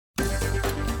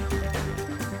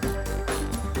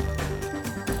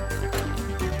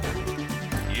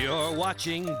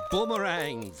watching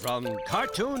Boomerang from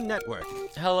Cartoon Network.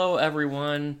 Hello,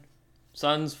 everyone.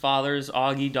 Sons, fathers,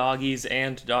 Augie doggies,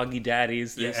 and doggy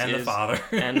daddies. The father.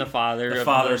 And the father. The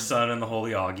Father, Son, and the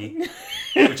Holy Augie.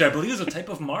 Which I believe is a type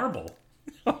of marble.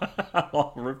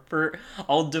 I'll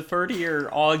defer to your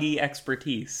Augie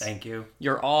expertise. Thank you.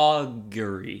 Your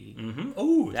augury. Mm-hmm.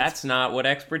 Ooh, that's not what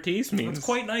expertise means. It's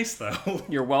quite nice, though.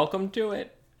 You're welcome to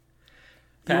it.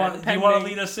 Do you want to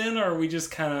lead us in, or are we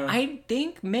just kind of... I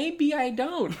think maybe I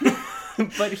don't.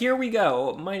 But here we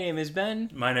go. My name is Ben.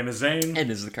 My name is Zane. And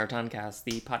this is the Cartooncast,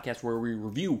 the podcast where we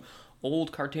review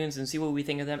old cartoons and see what we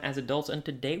think of them as adults. And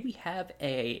today we have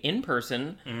a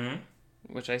in-person,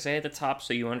 which I say at the top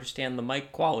so you understand the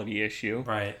mic quality issue.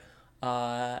 Right.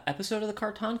 Episode of the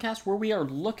Cartooncast where we are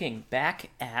looking back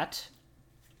at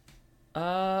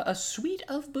a suite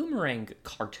of Boomerang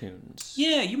cartoons.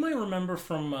 Yeah, you might remember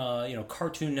from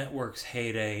Cartoon Network's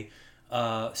heyday,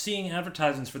 seeing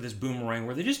advertisements for this Boomerang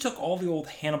where they just took all the old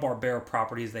Hanna-Barbera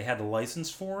properties they had the license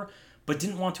for, but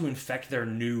didn't want to infect their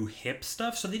new hip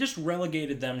stuff, so they just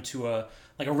relegated them to a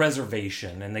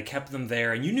reservation, and they kept them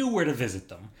there, and you knew where to visit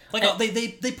them.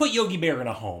 They put Yogi Bear in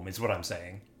a home, is what I'm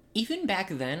saying. Even back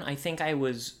then, I think I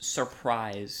was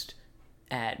surprised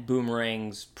at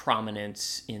Boomerang's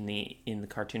prominence in the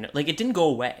cartoon. Like, it didn't go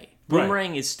away.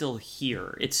 Boomerang is still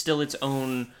here. It's still its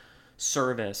own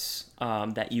service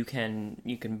that you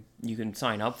can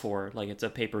sign up for. Like, it's a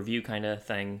pay-per-view kind of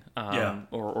thing,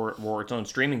 or its own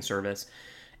streaming service,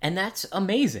 and that's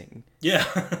amazing.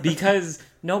 Yeah, because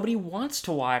nobody wants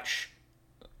to watch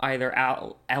either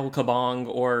Al Kabong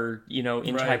or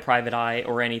Inchai Private Eye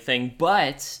or anything,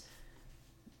 but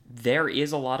there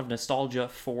is a lot of nostalgia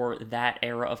for that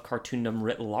era of cartoondom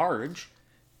writ large.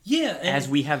 Yeah, as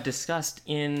we have discussed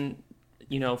in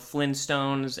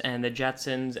Flintstones and the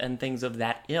Jetsons and things of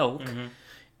that ilk.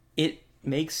 It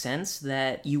makes sense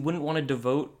that you wouldn't want to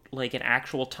devote like an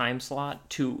actual time slot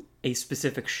to a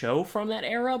specific show from that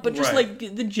era, but just like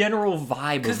the general vibe of that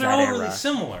era. Because they're all really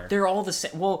similar. They're all the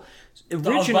same. Well,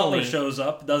 originally, Butler shows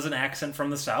up, does an accent from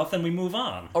the South, and we move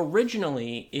on.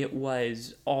 Originally, it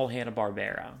was all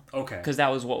Hanna-Barbera. Okay. Because that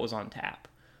was what was on tap.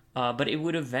 But it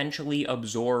would eventually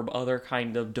absorb other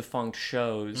kind of defunct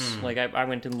shows. Like I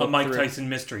went and looked Mike through Tyson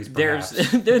Mysteries, perhaps.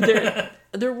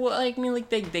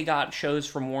 They got shows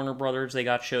from Warner Brothers. They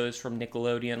got shows from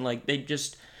Nickelodeon. Like they're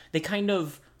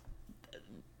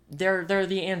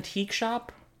the antique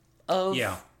shop of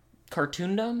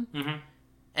cartoondom,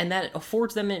 and that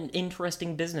affords them an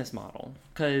interesting business model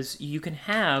because you can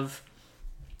have,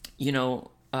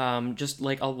 just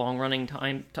like a long-running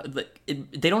time.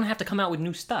 They don't have to come out with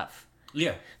new stuff.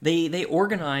 Yeah, they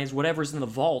organize whatever's in the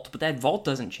vault, but that vault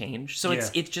doesn't change. So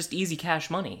it's just easy cash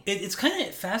money. It's kind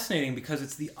of fascinating because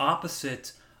it's the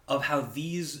opposite of how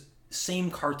these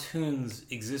same cartoons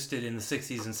existed in the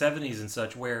 60s and 70s and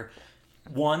such, where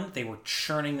one, they were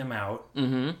churning them out,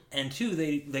 and two,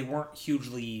 they weren't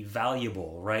hugely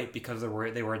valuable, right? Because they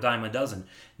were a dime a dozen.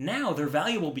 Now they're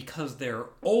valuable because they're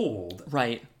old,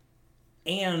 right?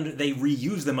 And they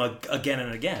reuse them again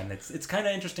and again. It's kind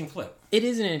of interesting flip. It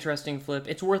is an interesting flip.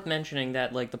 It's worth mentioning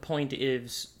that like the point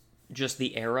is just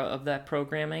the era of that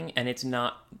programming, and it's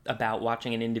not about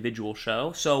watching an individual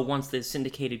show. So once the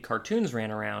syndicated cartoons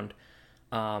ran around,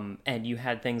 and you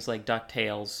had things like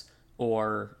DuckTales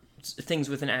or things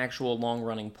with an actual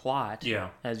long-running plot,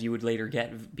 as you would later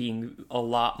get being a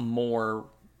lot more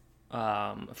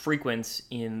frequent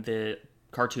in the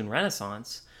cartoon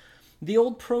renaissance, the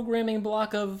old programming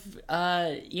block of,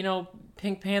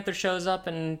 Pink Panther shows up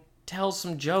and tells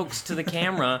some jokes to the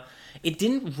camera, it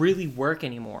didn't really work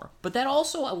anymore. But that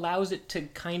also allows it to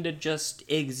kind of just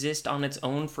exist on its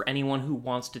own for anyone who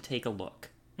wants to take a look.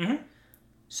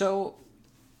 So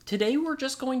today we're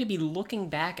just going to be looking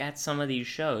back at some of these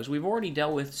shows. We've already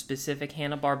dealt with specific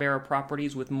Hanna-Barbera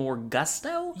properties with more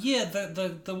gusto. Yeah,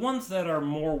 the ones that are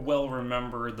more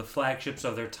well-remembered, the flagships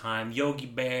of their time, Yogi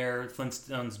Bear,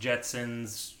 Flintstones,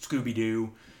 Jetsons,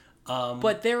 Scooby-Doo.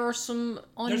 But there are some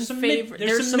unfavorable...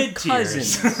 There's some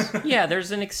cousins. Yeah,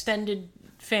 there's an extended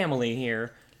family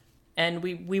here. And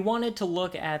we wanted to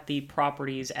look at the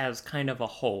properties as kind of a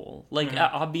whole. Like,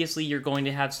 obviously, you're going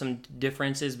to have some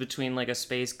differences between, like, a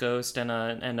Space Ghost and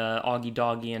a Augie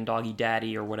Doggy and Doggy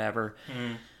Daddy or whatever.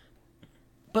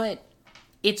 But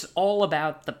it's all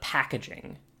about the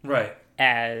packaging. Right.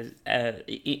 As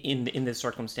in this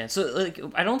circumstance. So, like,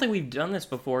 I don't think we've done this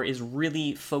before, is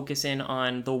really focus in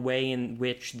on the way in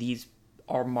which these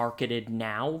are marketed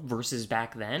now versus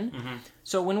back then.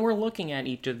 So when we're looking at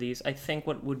each of these, I think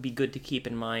what would be good to keep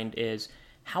in mind is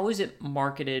how is it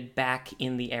marketed back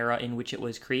in the era in which it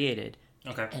was created?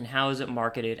 Okay. And how is it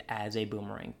marketed as a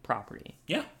Boomerang property?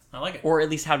 Yeah. I like it. Or at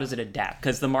least how does it adapt?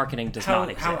 Because the marketing does not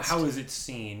exist. How is it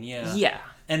seen? Yeah. Yeah.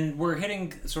 And we're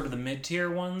hitting sort of the mid-tier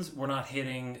ones. We're not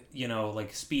hitting,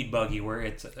 like Speed Buggy, where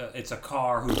it's a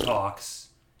car who talks,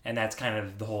 and that's kind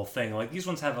of the whole thing. Like, these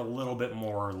ones have a little bit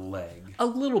more leg. A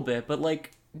little bit, but,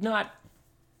 like, not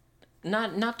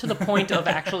to the point of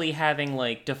actually having,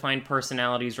 like, defined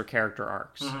personalities or character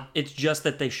arcs. Mm-hmm. It's just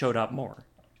that they showed up more.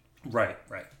 Right.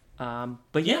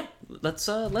 But yeah, let's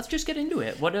just get into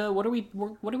it. What are we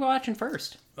watching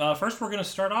first? First, we're going to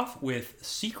start off with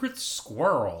Secret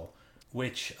Squirrel,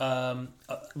 which the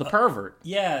pervert.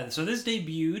 Yeah, so this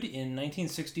debuted in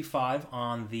 1965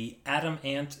 on the Adam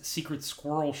Ant Secret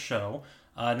Squirrel Show,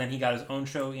 and then he got his own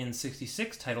show in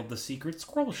 '66 titled The Secret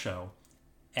Squirrel Show,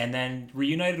 and then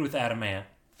reunited with Adam Ant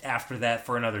after that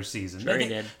for another season. Sure, he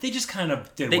did. They just kind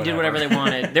of did. They did whatever they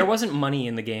wanted. There wasn't money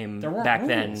in the game back rules.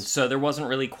 then, so there wasn't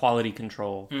really quality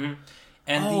control. Mm-hmm.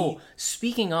 And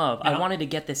speaking of, I wanted to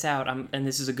get this out, and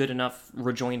this is a good enough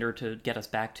rejoinder to get us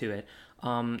back to it.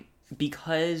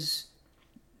 Because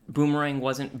Boomerang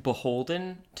wasn't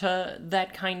beholden to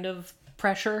that kind of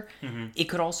pressure, it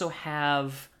could also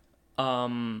have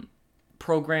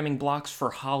programming blocks for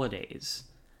holidays.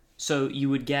 So you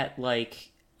would get,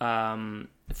 like,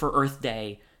 for Earth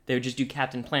Day, they would just do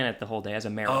Captain Planet the whole day as a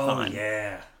marathon. Oh,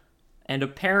 yeah. And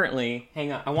apparently,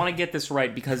 hang on, I want to get this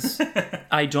right because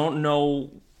I don't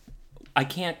know, I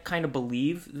can't kind of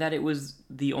believe that it was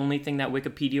the only thing that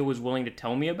Wikipedia was willing to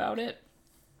tell me about it.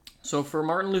 So for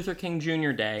Martin Luther King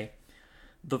Jr. Day,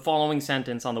 the following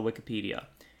sentence on the Wikipedia.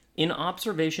 In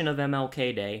observation of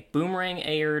MLK Day, Boomerang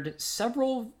aired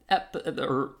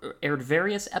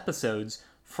various episodes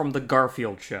from the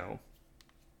Garfield Show.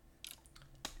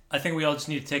 I think we all just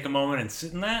need to take a moment and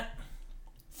sit in that.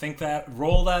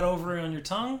 Roll that over on your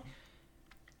tongue.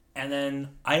 And then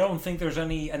I don't think there's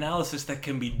any analysis that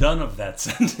can be done of that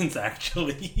sentence,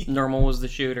 actually. Normal was the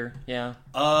shooter, yeah.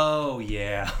 Oh,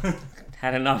 yeah.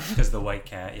 Had enough. Because the white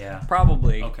cat, yeah.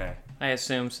 Probably. Okay. I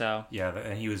assume so. Yeah,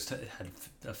 and he was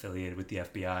affiliated with the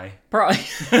FBI.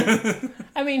 Probably.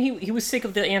 I mean, he was sick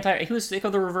of the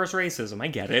reverse racism. I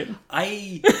get it.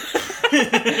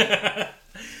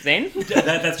 Zane?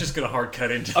 That's just gonna hard cut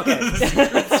into okay. The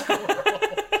Secret Squirrel.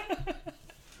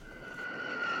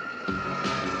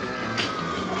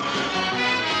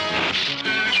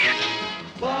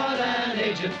 What an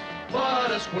agent,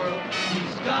 what a squirrel.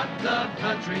 He's got the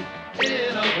country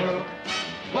in a whirl.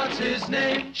 What's his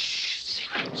name? Shh,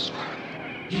 secret squirrel.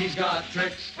 He's got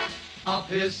tricks up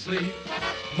his sleeve.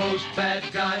 Most bad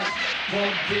guys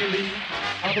won't believe.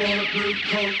 A bulletproof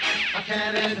coat, a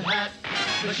cannon hat,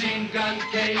 machine gun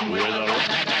cane with a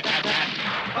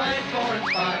rat-tat-tat-tat-tat. Fight for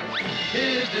inspire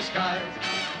his disguise.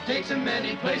 Takes him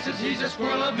many places, he's a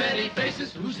squirrel of many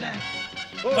faces. Who's that?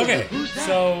 Okay,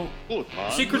 so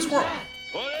Secret Squirrel.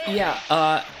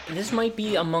 Yeah, this might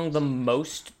be among the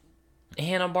most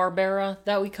Hanna-Barbera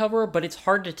that we cover, but it's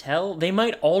hard to tell. They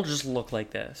might all just look like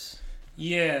this.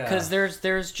 Yeah. Because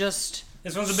there's just...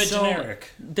 This one's a bit generic.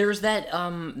 There's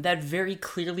that very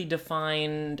clearly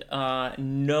defined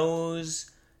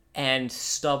nose and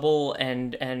stubble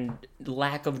and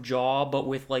lack of jaw, but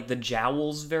with, like, the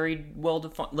jowls very well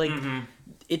defined. Like,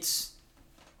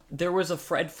 there was a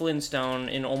Fred Flintstone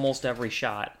in almost every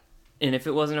shot. And if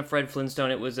it wasn't a Fred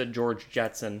Flintstone, it was a George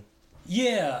Jetson.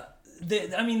 Yeah. They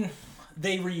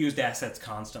reused assets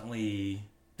constantly.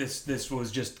 This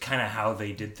was just kind of how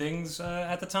they did things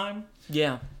at the time.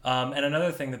 Yeah. And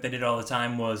another thing that they did all the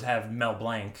time was have Mel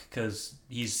Blanc, because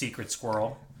he's Secret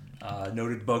Squirrel,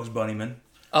 noted Bugs Bunnyman.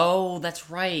 Oh, that's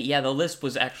right. Yeah, the list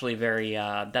was actually very.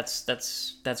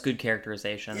 That's good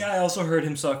characterization. Yeah, I also heard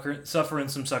him suffering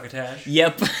some succotash.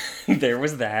 Yep, there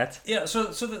was that. Yeah. So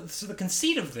the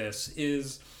conceit of this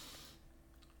is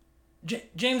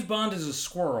James Bond is a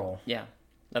squirrel. Yeah,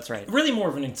 that's right. Really more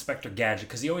of an Inspector Gadget,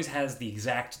 because he always has the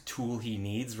exact tool he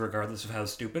needs, regardless of how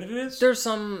stupid it is. There's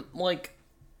some, like,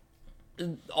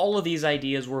 all of these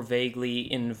ideas were vaguely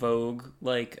in vogue.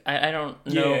 Like, I don't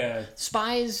know. Yeah.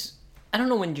 Spies, I don't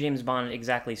know when James Bond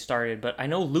exactly started, but I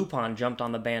know Lupin jumped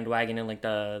on the bandwagon in, like,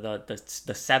 the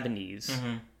 70s.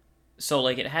 Mm-hmm. So,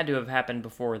 like, it had to have happened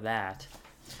before that.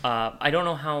 I don't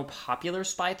know how popular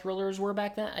spy thrillers were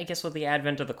back then. I guess with the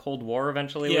advent of the Cold War,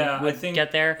 eventually would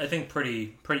get there. I think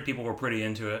pretty people were pretty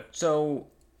into it. So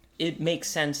it makes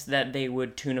sense that they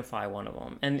would tunify one of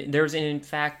them. And there's, in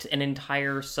fact, an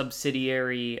entire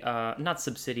subsidiary, not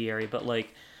subsidiary, but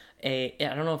like I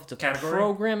don't know if it's a category?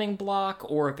 Programming block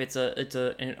or if it's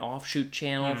an offshoot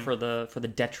channel for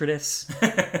the detritus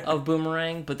of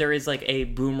Boomerang. But there is like a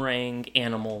Boomerang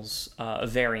Animals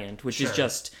variant, which is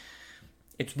just...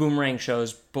 It's Boomerang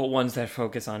shows, but ones that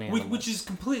focus on animals. Which is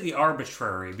completely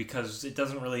arbitrary because it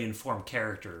doesn't really inform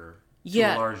character to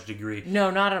a large degree.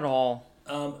 No, not at all.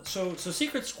 So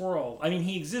Secret Squirrel, I mean,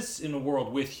 he exists in a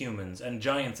world with humans and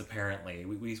giants, apparently.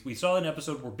 We saw an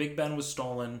episode where Big Ben was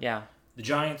stolen. Yeah. The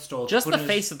giant stole it. Just the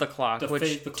face of the clock,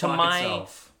 which the clock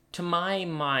itself. To my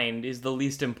mind is the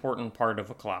least important part of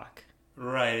a clock.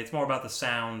 Right, it's more about the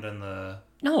sound and the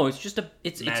No, it's just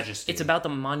majesty. It's about the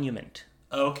monument.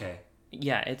 Okay.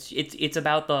 Yeah, it's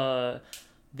about the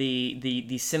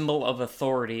symbol of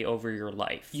authority over your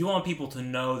life. You want people to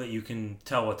know that you can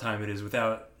tell what time it is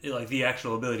without, like, the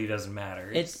actual ability doesn't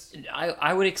matter.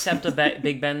 I would accept a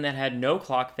Big Ben that had no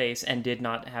clock face and did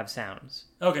not have sounds.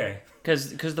 Okay.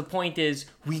 Because the point is,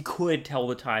 we could tell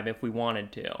the time if we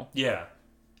wanted to. Yeah.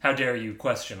 How dare you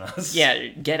question us? Yeah,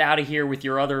 get out of here with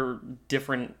your other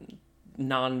different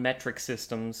non-metric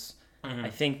systems.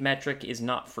 I think metric is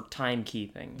not for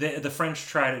timekeeping. The French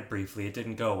tried it briefly. It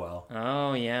didn't go well.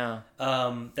 Oh, yeah.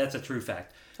 That's a true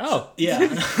fact. Oh. So,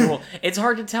 yeah. Cool. It's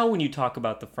hard to tell when you talk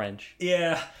about the French.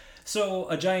 Yeah. So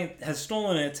a giant has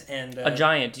stolen it, and... a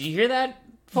giant. Did you hear that,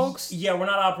 folks? Yeah, we're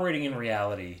not operating in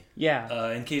reality.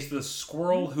 Yeah. In case the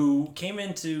squirrel who came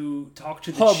in to talk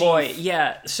to the Oh, chief boy.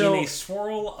 Yeah. So... in a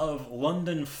swirl of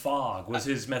London fog was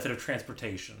his method of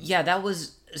transportation. Yeah, that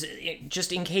was...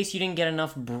 Just in case you didn't get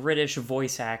enough British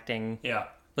voice acting. Yeah.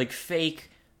 Like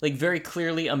fake, like very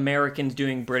clearly Americans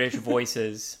doing British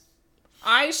voices.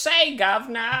 I say,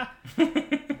 governor!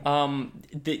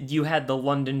 You had the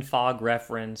London fog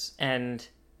reference, and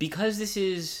because this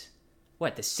is,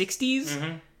 what, the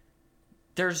 60s?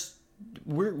 Mm-hmm.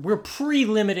 We're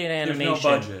pre-limited animation. There's no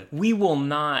budget. We will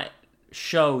not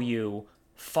show you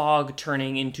fog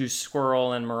turning into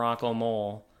squirrel and Morocco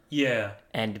mole. Yeah.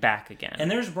 And back again.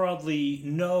 And there's broadly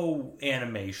no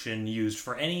animation used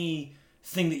for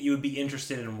anything that you would be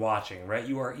interested in watching, right?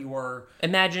 You are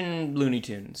Imagine Looney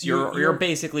Tunes. You're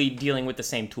basically dealing with the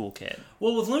same toolkit.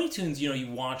 Well, with Looney Tunes,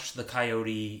 you watch the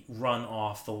coyote run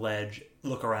off the ledge,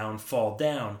 look around, fall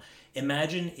down.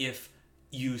 Imagine if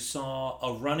you saw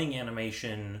a running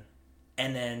animation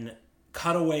and then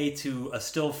cut away to a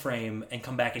still frame and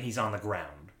come back and he's on the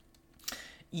ground.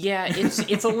 Yeah,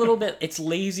 it's a little bit, it's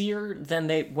lazier than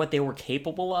what they were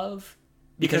capable of.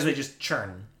 Because they just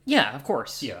churn. Yeah, of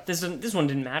course. Yeah. This one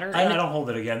didn't matter. I don't hold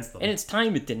it against them. And its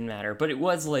time it didn't matter, but it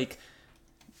was like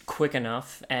quick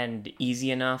enough and easy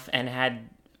enough and had,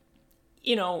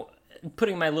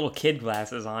 putting my little kid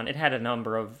glasses on, it had a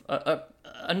number of,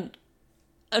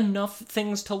 enough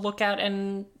things to look at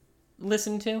and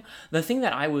listen to. The thing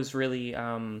that I was really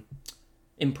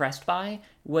impressed by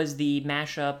was the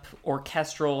mashup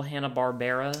orchestral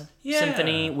Hanna-Barbera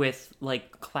symphony with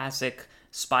like classic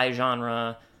spy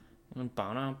genre,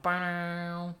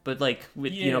 but like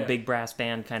with big brass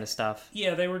band kind of stuff.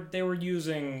 Yeah, they were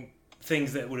using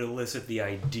things that would elicit the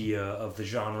idea of the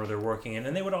genre they're working in,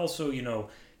 and they would also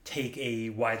take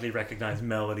a widely recognized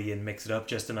melody and mix it up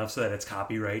just enough so that it's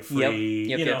copyright free.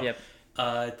 Yep.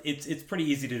 It's pretty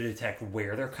easy to detect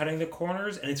where they're cutting the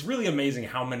corners, and it's really amazing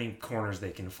how many corners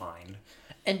they can find.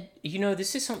 And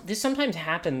this sometimes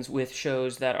happens with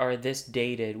shows that are this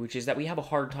dated, which is that we have a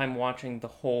hard time watching the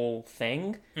whole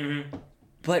thing. Mm-hmm.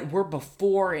 But we're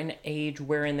before an age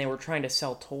wherein they were trying to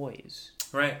sell toys.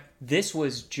 Right. This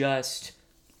was just,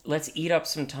 let's eat up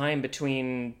some time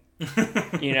between,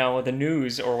 the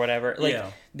news or whatever.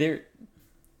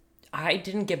 I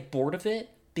didn't get bored of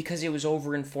it because it was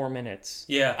over in 4 minutes.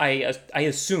 Yeah. I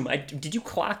assume. Did you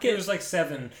clock it? It was like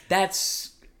 7.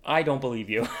 I don't believe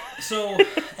you. So,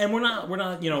 and we're not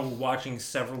watching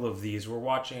several of these. We're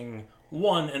watching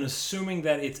one and assuming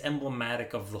that it's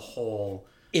emblematic of the whole.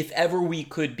 If ever we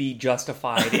could be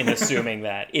justified in assuming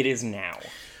that, it is now.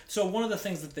 So one of the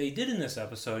things that they did in this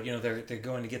episode, they're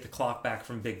going to get the clock back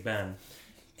from Big Ben.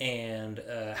 And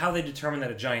how they determine that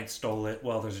a giant stole it,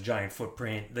 well, there's a giant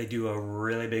footprint. They do a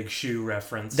really big shoe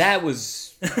reference. That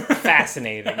was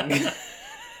fascinating.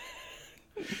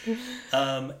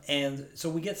 And so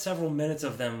we get several minutes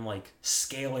of them like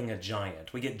scaling a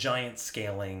giant. We get giant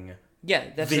scaling. Yeah,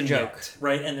 that's vignette, the joke,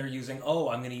 right? And they're using,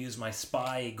 I'm going to use my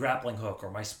spy grappling hook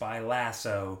or my spy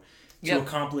lasso to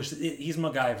accomplish. He's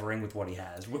MacGyvering with what he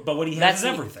has, but what he has is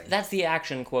everything. That's the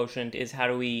action quotient. Is how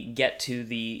do we get to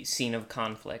the scene of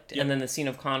conflict, and then the scene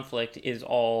of conflict is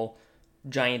all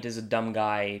giant is a dumb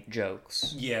guy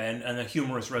jokes. Yeah, and a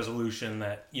humorous resolution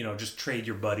that just trade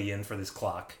your buddy in for this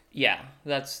clock. Yeah,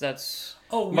 that's.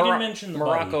 Oh, we didn't mention the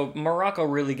buddy. Morocco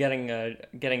really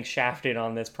getting shafted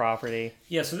on this property.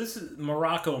 Yeah, so this is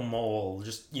Morocco Mole,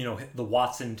 just the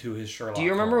Watson to his Sherlock. Do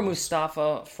you remember Holmes.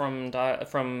 Mustafa from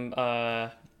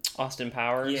Austin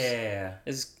Powers. Yeah.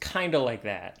 Is kind of like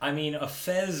that. I mean, a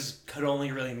fez could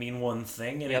only really mean one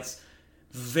thing, and Yep. it's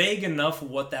vague enough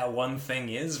what that one thing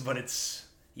is, but it's,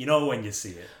 you know when you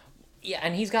see it. Yeah,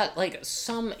 and he's got, like,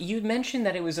 you mentioned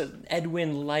that it was an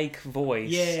Edwin-like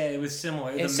voice. Yeah, it was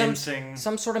similar. It's The mincing.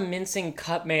 some sort of mincing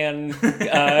Cutman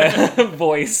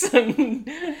voice. Yeah.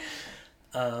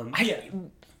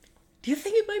 Do you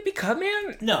think it might be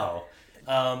Cutman? No.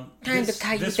 Time to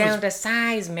cut you down to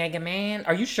size, Mega Man.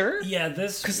 Are you sure? Yeah,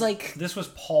 this 'Cause, like- this was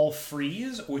Paul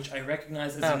Frees, which I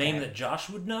recognize as a Okay. name that Josh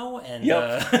would know, and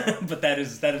Yep. but that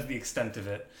is the extent of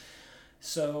it.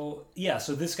 So yeah,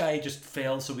 so this guy just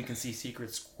failed, so we can see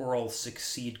Secret Squirrel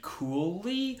succeed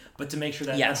coolly, but to make sure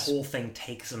that Yes. that whole thing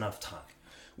takes enough time.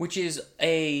 Which is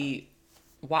a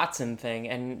Watson thing,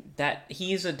 and that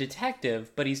he's a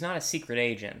detective, but he's not a secret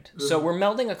agent. So we're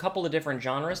melding a couple of different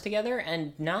genres together,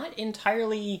 and not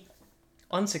entirely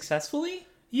unsuccessfully.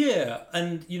 Yeah,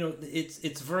 and you know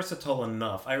it's versatile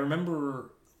enough. I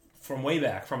remember from way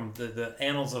back, from the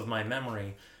annals of my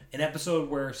memory, an episode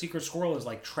where Secret Squirrel is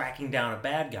like tracking down a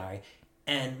bad guy,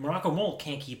 and Morocco Mole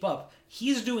can't keep up.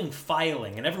 He's doing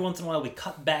filing, and every once in a while we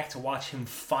cut back to watch him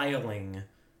filing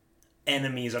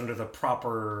enemies under the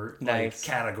proper Nice.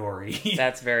 category.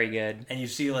 That's very good. And you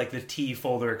see like the T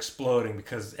folder exploding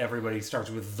because everybody starts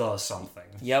with the something.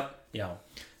 Yep. Yeah.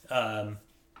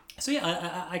 So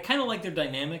yeah, I kind of like their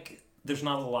dynamic. There's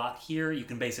not a lot here. You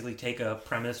can basically take a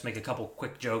premise, make a couple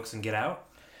quick jokes, and get out.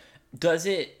 Does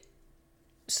it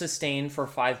sustain for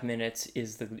 5 minutes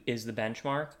is the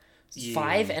benchmark? Yeah.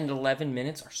 5 and 11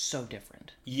 minutes are so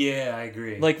different. Yeah, I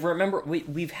agree. Like, remember,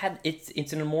 we've had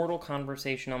it's an immortal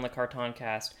conversation on the Cartoon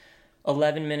Cast,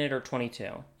 11 minute or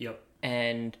 22. Yep.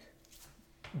 And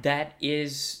that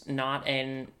is not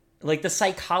the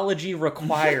psychology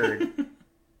required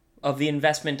of the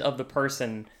investment of the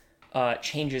person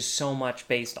changes so much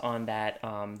based on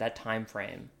that time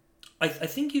frame. I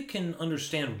think you can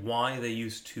understand why they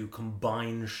used to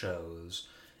combine shows.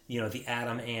 You know, the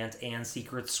Adam Ant and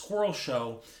Secret Squirrel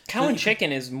show. Cow and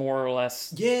Chicken is more or less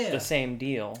the same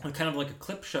deal. Kind of like a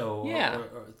clip show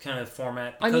or kind of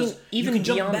format. I mean, Because even you can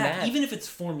jump beyond back, that, even if it's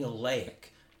formulaic,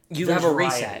 you there's have a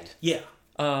variety. reset.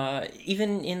 Yeah.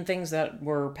 Even in things that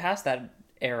were past that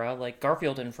era, like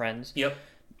Garfield and Friends, Yep.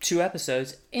 2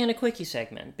 episodes and a quickie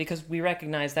segment, because we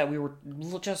recognized that we were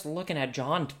just looking at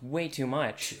John way too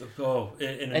much. Oh,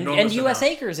 And U.S.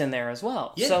 Acres in there as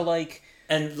well. Yeah. So, like...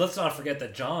 And let's not forget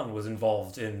that John was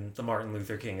involved in the Martin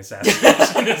Luther King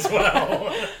assassination as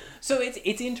well. So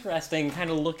it's interesting kind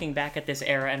of looking back at this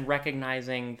era and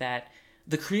recognizing that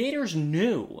the creators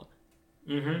knew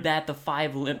that the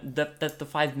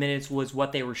 5 minutes was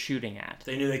what they were shooting at.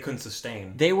 They knew they couldn't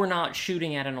sustain. They were not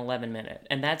shooting at an 11 minute.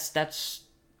 And that's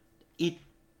it,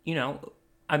 you know,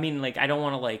 I mean, like, I don't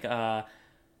want to, like,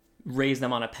 raise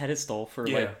them on a pedestal for,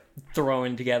 like,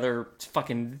 throwing together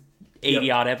fucking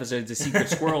 80-odd episodes of Secret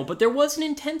Squirrel, but there was an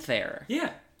intent there. Yeah.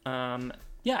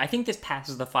 Yeah, I think this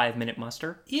passes the 5-minute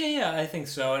muster. Yeah, I think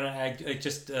so. And it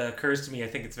just occurs to me, I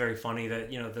think it's very funny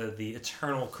that, you know, the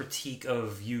eternal critique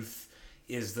of youth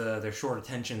is their short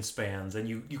attention spans. And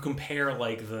you compare,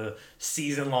 like, the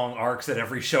season-long arcs that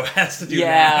every show has to do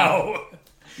now.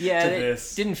 Yeah, to it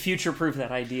this. didn't future-proof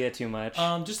that idea too much.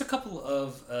 Just a couple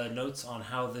of notes on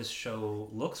how this show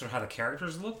looks, or how the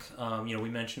characters look. You know, we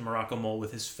mentioned Morocco Mole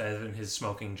with his fez and his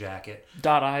smoking jacket.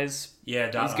 Dot eyes.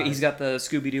 Yeah, eyes. He's got the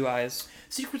Scooby-Doo eyes.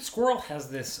 Secret Squirrel has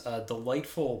this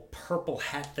delightful purple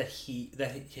hat that he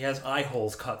has eye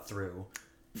holes cut through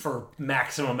for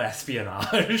maximum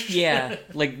espionage. Yeah,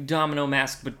 like Domino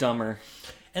Mask, but dumber.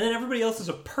 And then everybody else is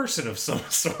a person of some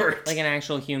sort. Like an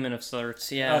actual human of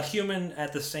sorts, yeah. A human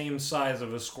at the same size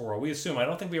of a squirrel. We assume. I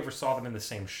don't think we ever saw them in the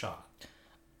same shot.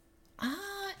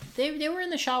 They were in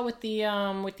the shot with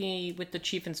the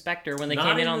chief inspector when they Not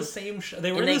came in in on the same shot.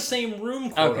 They were in the same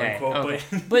room, quote okay, unquote. okay.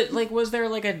 But like, was there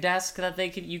like a desk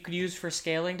that you could use for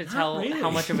scaling to tell really. how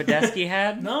much of a desk he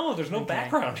had? No, there's no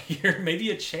background here.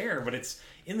 Maybe a chair, but it's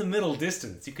in the middle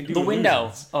distance. You can do the window.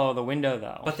 illusions. Oh, the window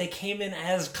though. But they came in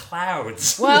as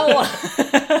clouds. Well,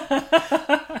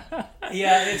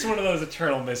 yeah, it's one of those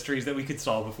eternal mysteries that we could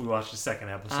solve if we watched the second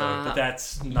episode. But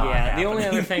that's not happening. The only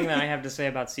other thing that I have to say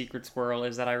about Secret Squirrel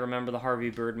is that I remember the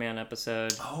Harvey Birdman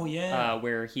episode. Oh yeah,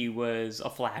 where he was a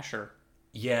flasher.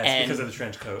 Yes, and because of the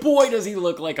trench coat. Boy, does he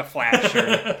look like a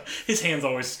flasher. His hands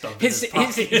always stuffed in his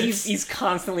pockets. He's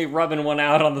constantly rubbing one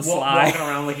out on the sly. Walking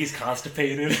around like he's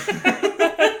constipated.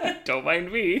 Don't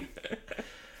mind me.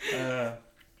 So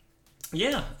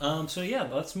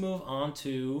let's move on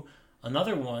to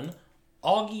another one.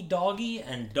 Augie Doggy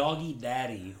and Doggy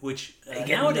Daddy, which They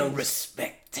get no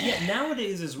respect. Yeah,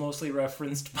 nowadays is mostly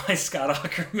referenced by Scott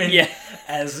Aukerman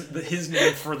as his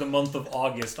name for the month of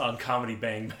August on Comedy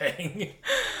Bang Bang.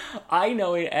 I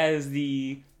know it as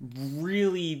the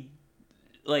really,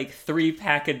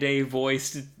 3-pack-a-day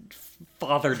voiced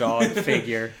father dog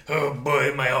figure. Oh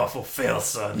boy, my awful fail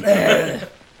son.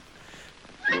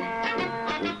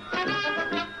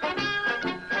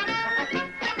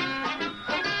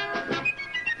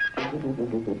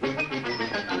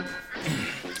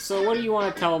 So what do you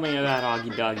want to tell me about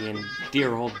Augie Doggy and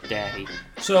dear old Daddy?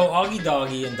 So Augie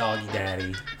Doggy and Doggy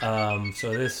Daddy.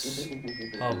 So this.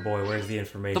 Oh boy, where's the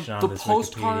information on the this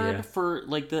postcard Wikipedia? for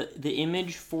the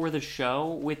image for the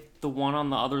show with the one on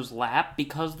the other's lap,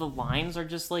 because the lines are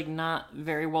just not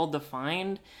very well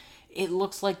defined. It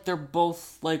looks like they're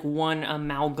both one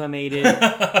amalgamated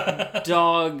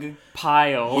dog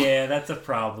pile. Yeah, that's a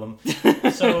problem.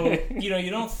 So you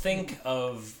don't think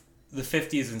of the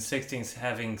 50s and 60s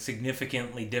having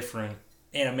significantly different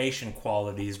animation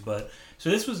qualities, but so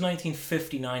this was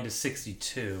 1959 to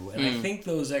 62, and I think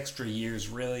those extra years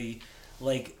really,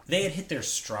 they had hit their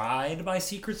stride by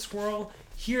Secret Squirrel.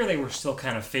 Here they were still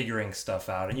kind of figuring stuff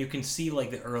out, and you can see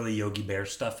the early Yogi Bear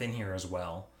stuff in here as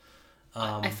well.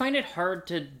 I find it hard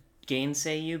to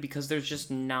gainsay you because there's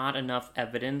just not enough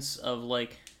evidence of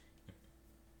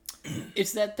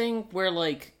it's that thing where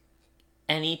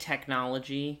any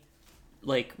technology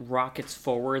rockets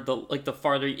forward, the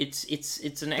farther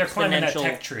it's an They're climbing that exponential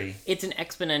tech tree. It's an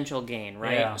exponential gain,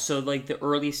 right? Yeah. So the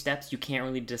early steps you can't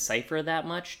really decipher that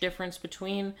much difference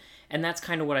between, and that's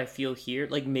kind of what I feel here.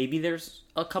 Maybe there's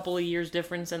a couple of years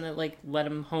difference and that let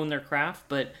them hone their craft,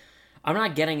 but I'm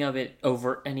not getting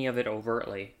any of it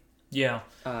overtly. Yeah.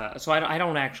 So I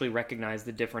don't actually recognize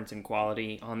the difference in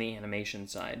quality on the animation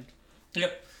side.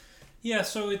 Yep. Yeah,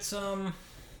 so it's a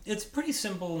pretty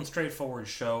simple and straightforward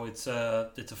show. It's a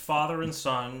father and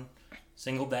son,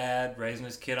 single dad raising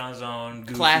his kid on his own.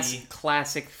 Goofy.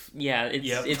 Classic. Yeah,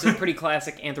 it's a pretty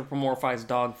classic anthropomorphized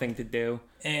dog thing to do.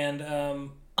 And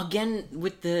again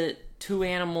with the two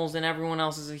animals and everyone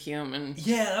else is a human.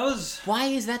 Yeah, that was. Why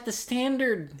is that the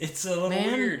standard? It's a little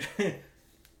weird.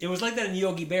 It was like that in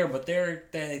Yogi Bear, but they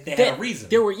had a reason.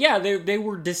 They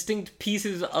were distinct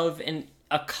pieces of an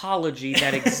ecology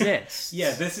that exists.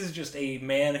 Yeah, this is just a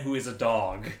man who is a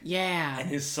dog. Yeah. And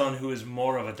his son who is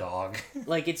more of a dog.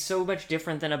 It's so much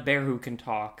different than a bear who can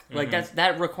talk.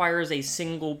 That requires a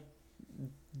single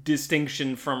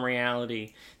distinction from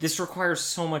reality. This requires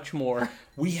so much more.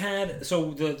 We had...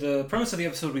 So the premise of the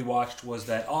episode we watched was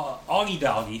that Augie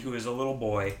Doggy, who is a little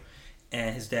boy,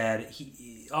 and his dad...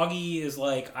 Augie is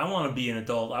I want to be an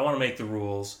adult. I want to make the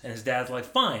rules. And his dad's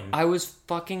fine. I was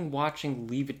fucking watching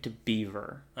Leave It to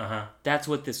Beaver. Uh-huh. That's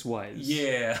what this was.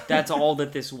 Yeah. That's all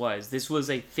that this was. This was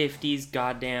a 50s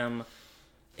goddamn...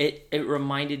 It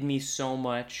reminded me so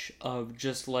much of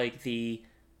just the...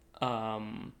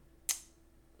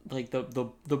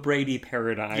 the Brady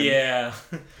paradigm. Yeah.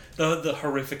 The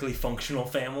horrifically functional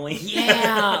family.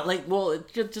 Yeah.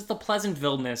 Just the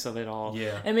Pleasantville-ness of it all.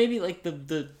 Yeah. And maybe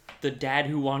the dad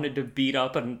who wanted to beat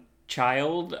up a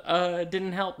child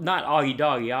didn't help. Not Augie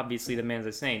Doggy, obviously the man's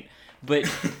a saint. But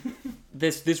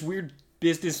this weird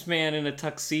businessman in a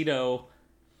tuxedo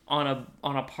on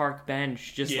a park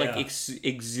bench just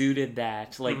exuded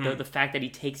that. The fact that he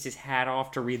takes his hat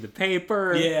off to read the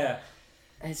paper. Yeah.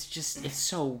 It's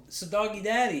so... So Doggy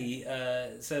Daddy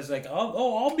says,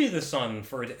 I'll be the son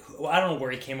for... I don't know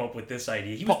where he came up with this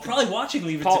idea. He was probably watching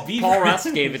Leave It to Beaver. Paul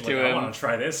Rust gave it to him. I want to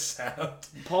try this out.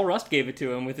 Paul Rust gave it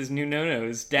to him with his new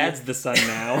no-nos. Dad's the son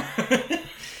now.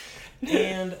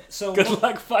 And so... Good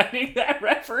luck finding that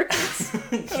reference.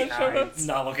 I'm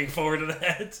not looking forward to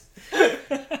that.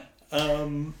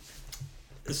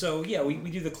 So, yeah, we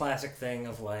do the classic thing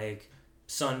of,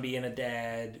 son being a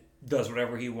dad, does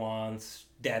whatever he wants,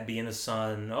 dad being a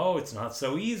son. Oh, it's not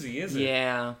so easy, is it?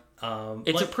 Yeah.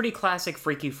 It's a pretty classic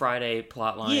Freaky Friday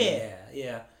plotline. Yeah,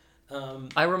 yeah.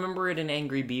 I remember it in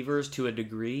Angry Beavers to a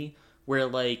degree, where,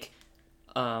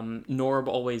 Norb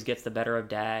always gets the better of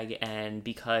Dag, and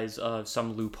because of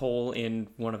some loophole in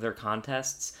one of their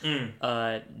contests,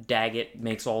 Daggett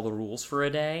makes all the rules for a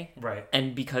day. Right.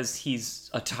 And because he's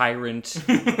a tyrant,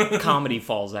 comedy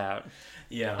falls out.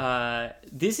 Yeah.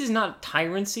 This is not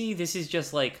tyrancy, this is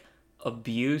just,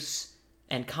 abuse,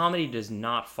 and comedy does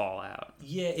not fall out.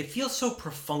 Yeah, it feels so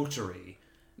perfunctory.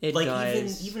 It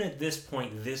does. Even at this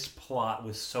point, this plot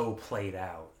was so played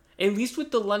out. At least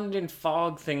with the London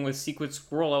fog thing with Secret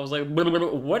Squirrel, I was like,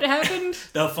 what happened?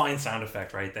 The fine sound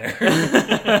effect right there.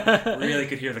 Really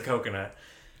could hear the coconut.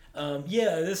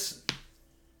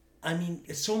 I mean,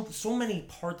 so many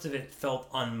parts of it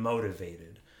felt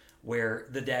unmotivated, where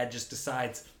the dad just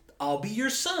decides, I'll be your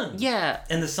son. Yeah.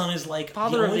 And the son is like,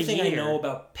 Father the of only the thing I year. know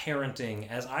about parenting,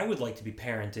 as I would like to be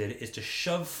parented, is to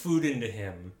shove food into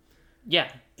him.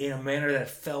 Yeah. In a manner that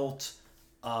felt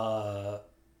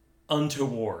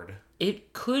untoward.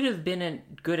 It could have been a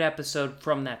good episode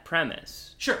from that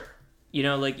premise. Sure. You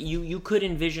know, like, you could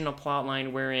envision a plot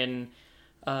line wherein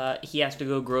he has to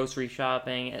go grocery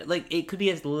shopping. Like, it could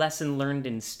be a lesson learned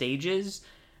in stages,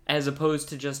 as opposed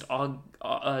to just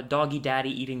doggy daddy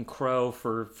eating crow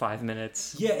for 5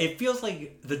 minutes. Yeah, it feels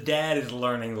like the dad is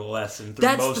learning the lesson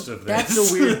through most of this. That's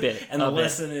the weird bit. And the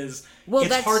lesson is,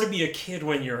 it's hard to be a kid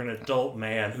when you're an adult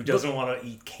man who doesn't want to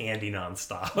eat candy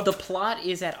nonstop. The plot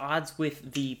is at odds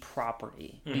with the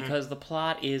property, because the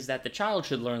plot is that the child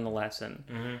should learn the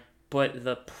lesson. But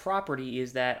the property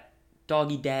is that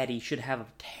doggy daddy should have a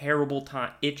terrible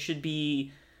time. It should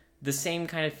be the same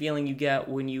kind of feeling you get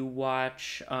when you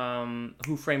watch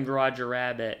Who Framed Roger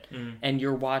Rabbit, and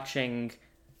you're watching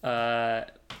Bob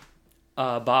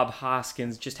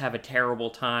Hoskins just have a terrible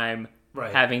time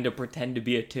having to pretend to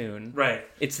be a toon. Right.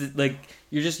 It's like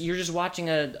you're just watching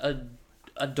a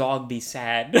dog be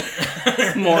sad,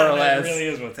 more or less. That really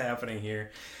is what's happening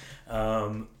here,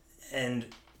 and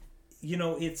you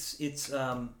know, it's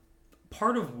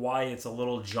part of why it's a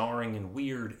little jarring and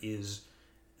weird is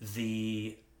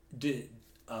the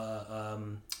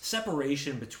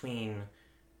separation between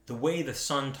the way the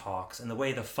son talks and the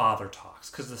way the father talks.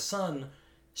 Because the son,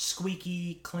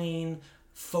 squeaky, clean,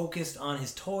 focused on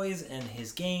his toys and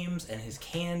his games and his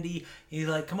candy. He's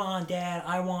like, come on, Dad,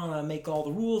 I want to make all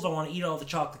the rules. I want to eat all the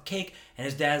chocolate cake. And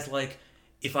his dad's like,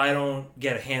 if I don't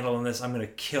get a handle on this, I'm going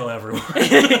to kill everyone.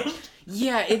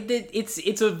 Yeah,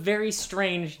 it's a very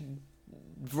strange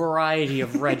variety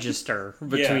of register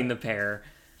between the pair.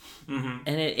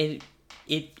 And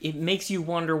it makes you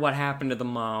wonder what happened to the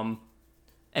mom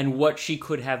and what she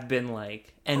could have been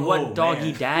like and what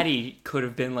doggy daddy could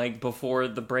have been like before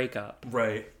the breakup.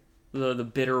 Right. The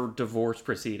bitter divorce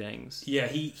proceedings. Yeah,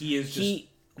 he is just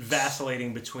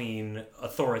vacillating between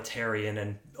authoritarian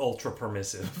and ultra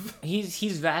permissive.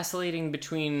 He's vacillating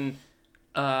between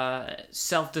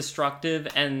self-destructive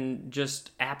and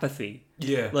just apathy.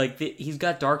 Yeah. Like he's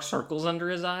got dark circles under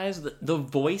his eyes. The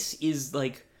voice is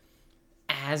like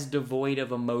as devoid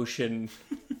of emotion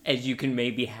as you can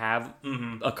maybe have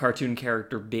a cartoon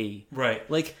character be. Right.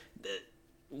 Like,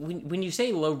 when you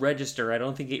say low register, I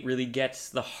don't think it really gets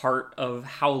the heart of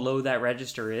how low that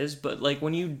register is, but, like,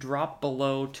 when you drop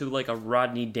below to, like, a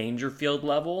Rodney Dangerfield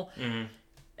level,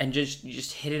 and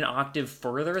just hit an octave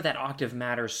further, that octave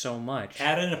matters so much.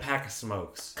 Add in a pack of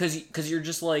smokes. Because you're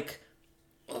just like,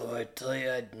 oh, I tell you,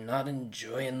 I'm not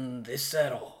enjoying this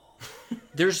at all.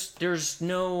 There's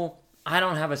no... I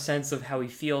don't have a sense of how he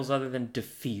feels other than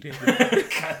defeated.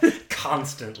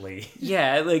 Constantly.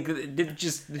 Yeah, like,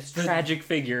 just this tragic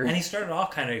figure. And he started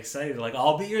off kind of excited, like,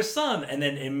 I'll be your son, and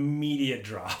then immediate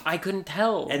drop. I couldn't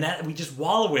tell. And that we just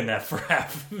wallow in that for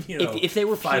half, if they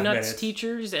were Peanuts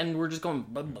teachers and we're just going...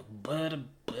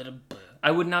 I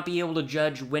would not be able to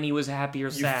judge when he was happy or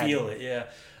sad. You feel it, yeah.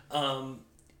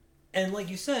 And like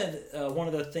you said, one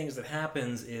of the things that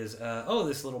happens is,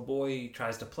 this little boy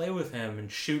tries to play with him and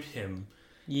shoot him.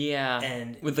 Yeah,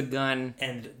 and with a gun.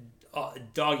 And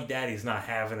Doggy Daddy's not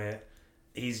having it.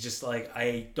 He's just like,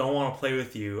 I don't want to play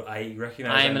with you. I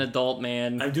recognize I'm an adult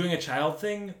man. I'm doing a child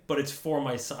thing, but it's for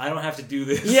my son. I don't have to do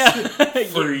this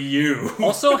for you.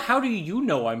 Also, how do you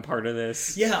know I'm part of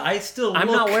this? Yeah, I'm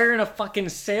not wearing a fucking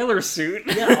sailor suit.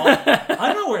 Yeah,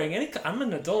 I'm not wearing any... I'm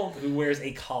an adult who wears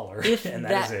a collar, and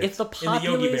that is it. If the populace,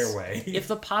 in the Yogi Bear way. If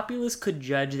the populace could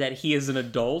judge that he is an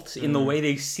adult in the way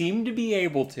they seem to be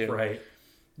able to... Right.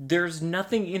 There's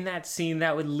nothing in that scene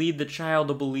that would lead the child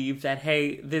to believe that,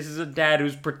 hey, this is a dad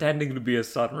who's pretending to be a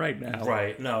son right now.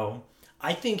 Right, no.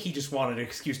 I think he just wanted an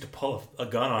excuse to pull a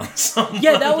gun on someone.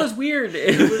 Yeah, that was weird.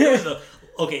 It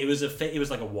was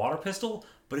like a water pistol,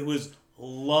 but it was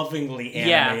lovingly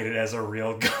animated as a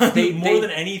real gun. More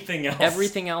than anything else.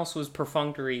 Everything else was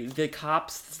perfunctory. The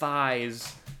cop's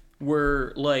thighs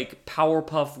were like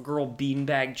Powerpuff Girl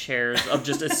beanbag chairs of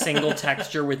just a single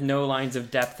texture with no lines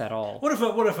of depth at all. What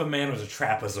if a man was a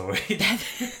trapezoid?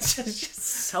 It's just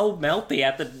so melty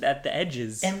at the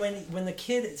edges. And when the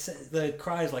kid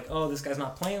cries like, "Oh, this guy's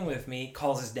not playing with me,"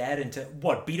 calls his dad into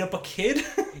beat up a kid?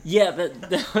 Yeah,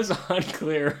 that was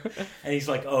unclear. And he's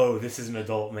like, "Oh, this is an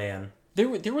adult man."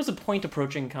 There was a point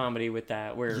approaching comedy with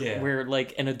that where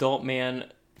like an adult man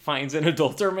finds an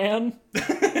adulter man.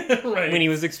 Right. When he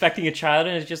was expecting a child,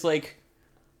 and it's just like,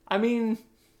 I mean...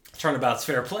 Turnabout's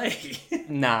fair play.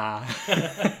 Nah.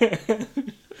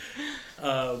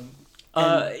 Yeah.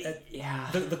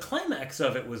 The climax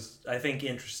of it was, I think,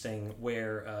 interesting,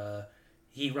 where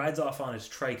he rides off on his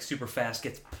trike super fast,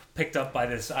 gets picked up by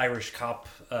this Irish cop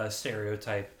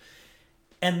stereotype,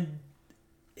 and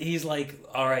he's like,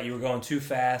 all right, you were going too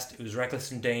fast, it was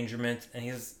reckless endangerment, and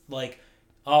he's like,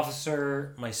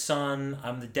 officer, my son,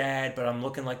 I'm the dad, but I'm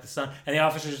looking like the son. And the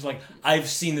officer's just like, I've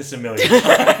seen this a million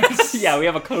times. Yeah, we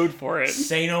have a code for it.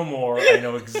 Say no more. I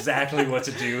know exactly what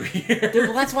to do here.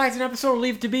 Well, that's why it's an episode of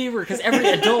Leave It to Beaver, because every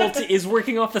adult is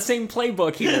working off the same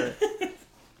playbook here.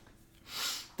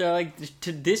 They're like,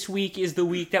 this week is the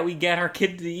week that we get our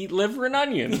kid to eat liver and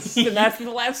onions. And that's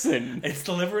the lesson. It's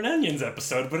the liver and onions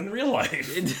episode, but in real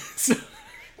life.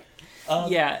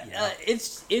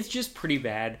 It's just pretty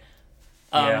bad.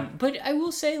 But I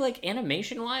will say, like,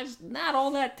 animation-wise, not all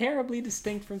that terribly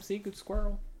distinct from Secret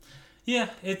Squirrel. Yeah,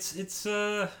 it's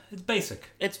basic.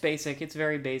 It's basic. It's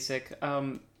very basic.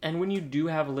 And when you do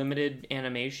have limited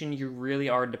animation, you really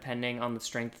are depending on the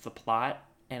strength of the plot.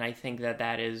 And I think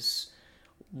that is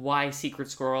why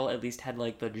Secret Squirrel at least had,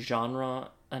 like, the genre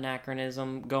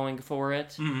anachronism going for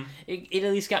it. Mm-hmm. It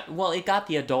at least got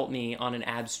the adult me on an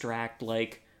abstract,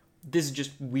 like, this is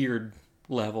just weird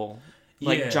level.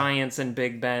 Like Giants and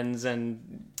Big Bens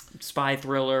and spy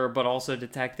thriller, but also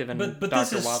detective and but Dr.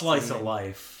 this is Watson slice of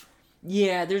life.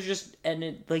 Yeah, there's just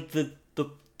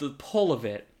the pull of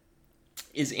it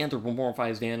is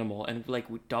anthropomorphized animal and like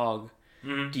dog.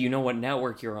 Mm-hmm. Do you know what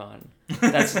network you're on?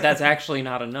 That's actually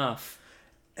not enough.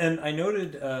 And I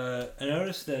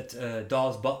noticed that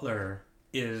Dawes Butler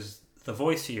is the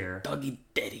voice here. Dougie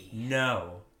Daddy.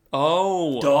 No.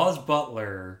 Oh. Dawes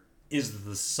Butler is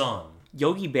the son.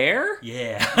 Yogi Bear?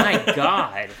 Yeah. My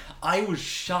God. I was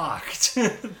shocked.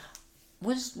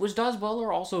 Was Dawes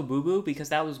Butler also Boo Boo? Because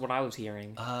that was what I was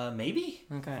hearing. Maybe.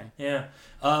 Okay. Yeah.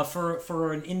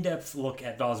 For an in-depth look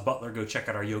at Dawes Butler, go check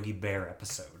out our Yogi Bear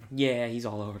episode. Yeah, he's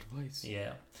all over the place.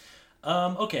 Yeah.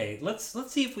 Okay, let's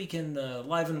see if we can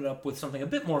liven it up with something a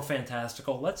bit more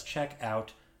fantastical. Let's check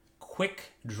out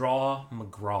Quick Draw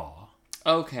McGraw.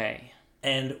 Okay.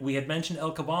 And we had mentioned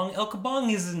El Kabong. El Kabong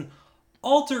is an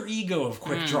alter ego of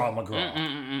Quick Draw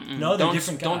McGraw. No, they're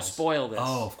different guys. Don't spoil this.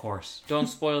 Oh, of course. Don't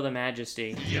spoil the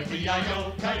majesty.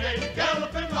 Yippee-yi-yo-ki-yay,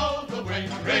 galloping all the way,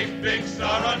 great big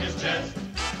star on his chest.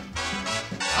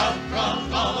 Out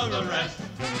from all of the rest,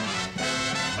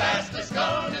 fastest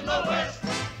gun in the west.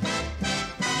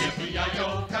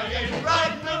 Yippee-yi-yo-ki-yay,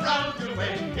 riding around your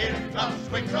way, here comes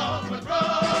Quick Draw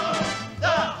McGraw. The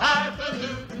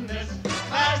highfalutinist,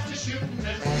 fastest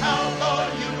shootingest cowboy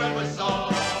you ever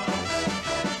saw.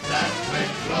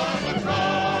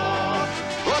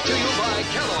 Brought to you by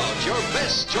Kellogg's, your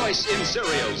best choice in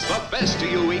cereals, the best to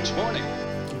you each morning.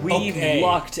 We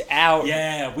lucked out.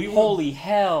 Yeah, Holy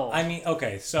hell. I mean,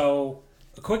 okay, so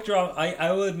Quick Draw,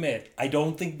 I will admit, I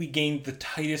don't think we gained the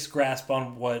tightest grasp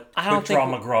on what Quick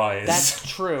Draw McGraw is. That's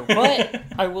true. But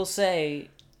I will say,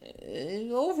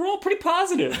 overall, pretty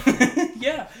positive.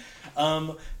 Yeah.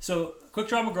 So Quick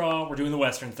Draw McGraw, we're doing the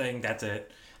Western thing, that's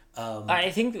it.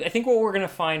 I think what we're going to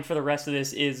find for the rest of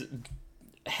this is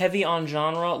heavy on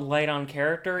genre, light on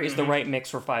character is the right mix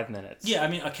for 5 minutes. Yeah, I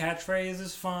mean, a catchphrase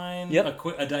is fine. Yep.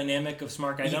 A dynamic of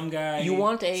smart guy, dumb guy. You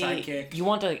want sidekick. You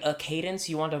want a cadence.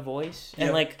 You want a voice. Yep.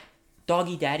 And like,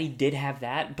 Doggy Daddy did have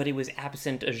that, but it was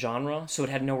absent a genre, so it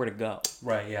had nowhere to go.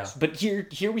 Right. Yeah. But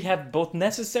here we have both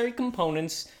necessary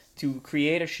components to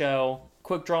create a show.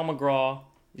 Quick Draw McGraw.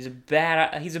 He's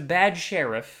a bad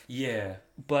sheriff. Yeah.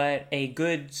 But a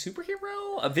good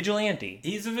superhero? A vigilante.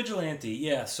 He's a vigilante,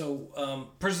 yeah. So,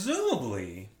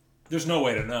 presumably, there's no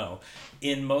way to know.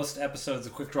 In most episodes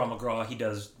of Quick Draw McGraw, he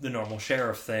does the normal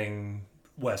sheriff thing,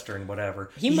 Western, whatever.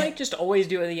 He might just always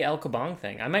do the El Kabong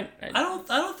thing. I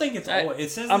don't think it's always.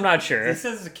 It says I'm not sure. It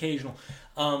says it's occasional.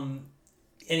 And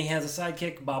he has a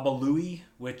sidekick, Baba Louie,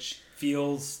 which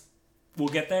feels... We'll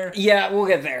get there. Yeah, we'll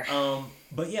get there.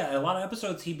 But yeah, a lot of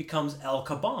episodes he becomes El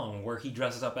Kabong, where he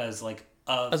dresses up as like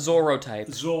a Zorro type.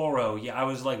 Zorro, yeah, I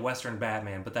was like Western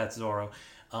Batman, but that's Zorro.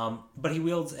 But he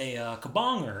wields a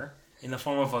kabonger in the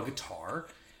form of a guitar,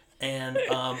 and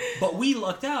but we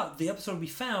lucked out. The episode we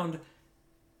found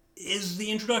is the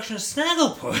introduction of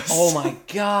Snagglepuss. Oh my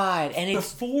god! And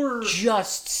it's before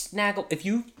just Snaggle. If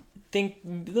you think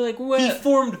like what he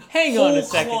formed, hang whole on a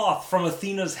second, cloth from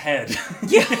Athena's head.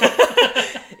 Yeah.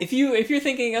 If you're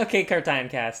thinking, okay, Cartine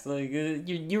Cast, like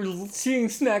you're seeing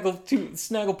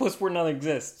Snagglepuss where none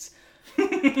exists.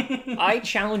 I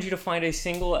challenge you to find a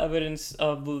single evidence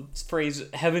of the phrase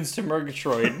 "heavens to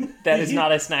Murgatroyd" that is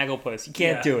not a Snagglepuss. You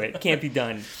can't do it. It can't be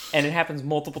done. And it happens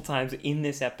multiple times in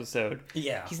this episode.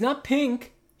 Yeah. He's not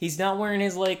pink. He's not wearing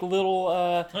his, like, little,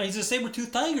 Oh, he's a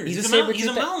saber-toothed tiger. He's a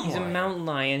mountain lion. He's a mountain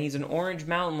lion. He's an orange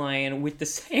mountain lion with the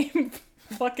same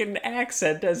fucking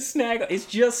accent as Snaggle. It's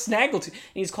just Snaggletooth. And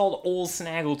he's called Old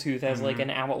Snaggletooth as, like,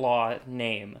 an outlaw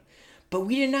name. But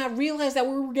we did not realize that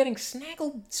we were getting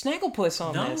Snagglepuss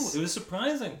on this. No, it was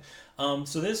surprising.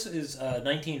 So this is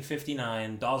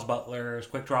 1959, Dawes Butler's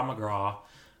Quick Draw McGraw.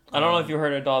 I don't know if you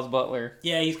heard of Dawes Butler.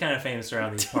 Yeah, he's kind of famous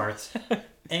around these parts.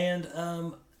 And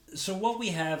so what we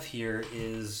have here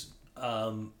is,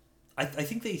 I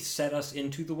think they set us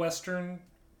into the Western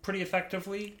pretty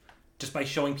effectively, just by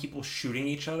showing people shooting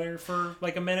each other for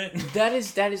like a minute. That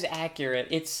is accurate.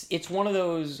 It's one of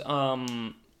those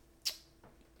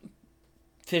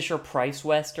Fisher Price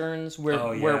westerns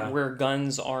where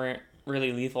guns aren't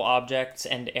really lethal objects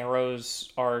and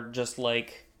arrows are just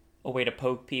like a way to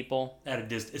poke people. At a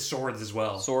distance. Swords as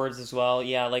well. Swords as well,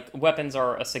 yeah. Like, weapons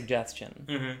are a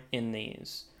suggestion in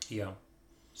these. Yeah.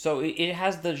 So it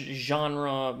has the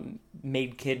genre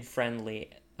made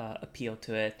kid-friendly appeal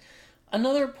to it.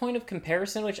 Another point of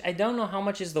comparison, which I don't know how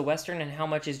much is the Western and how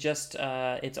much is just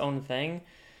its own thing,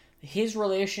 his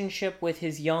relationship with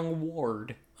his young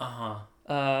ward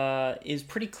is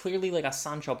pretty clearly like a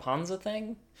Sancho Panza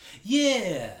thing.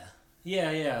 Yeah.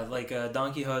 Like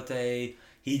Don Quixote...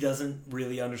 He doesn't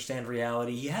really understand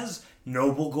reality. He has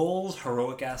noble goals,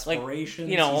 heroic aspirations.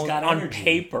 Like, he's got on energy,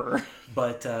 paper.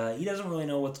 But he doesn't really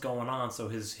know what's going on, so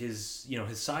his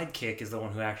sidekick is the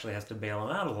one who actually has to bail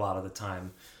him out a lot of the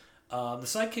time. The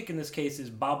sidekick in this case is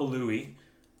Baba Louie,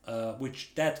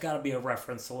 which that's got to be a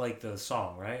reference to, like, the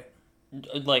song, right?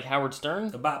 Like Howard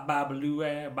Stern? The bop baba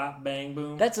Louie, bop bang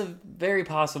boom. That's very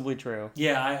possibly true.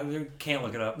 Yeah, I can't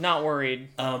look it up. Not worried.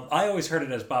 I always heard it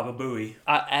as Baba Booey.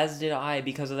 As did I,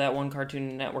 because of that one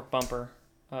Cartoon Network bumper.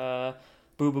 Boo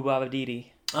Boo Baba Dee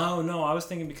Dee. Oh, no, I was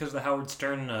thinking because of the Howard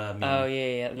Stern meme. Oh,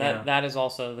 yeah. That is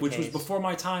also the Which case. was before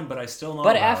my time, but I still know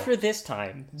But about after this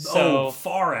time. So,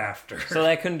 far after. So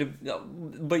that couldn't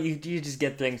have... But you just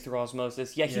get things through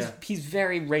osmosis. Yeah, he's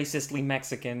very racistly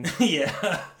Mexican.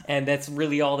 Yeah. And that's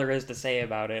really all there is to say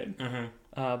about it.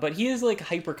 Mm-hmm. But he is, like,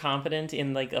 hyper-confident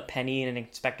in, like, a Penny and an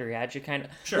Inspector Gadget kind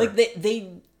of... Sure. Like,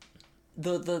 the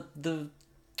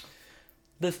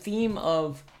theme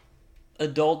of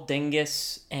adult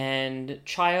dingus and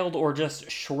child or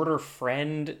just shorter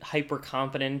friend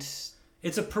hyper-confident...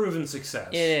 It's a proven success.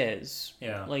 It is.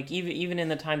 Yeah. Like, even in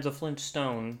the times of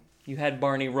Flintstone, you had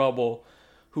Barney Rubble,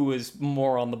 who was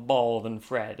more on the ball than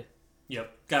Fred.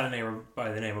 Yep. Got a name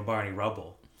by the name of Barney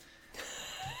Rubble.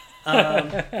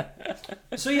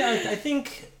 So yeah, I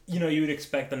think, you would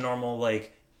expect the normal,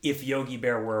 like, if Yogi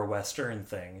Bear were a Western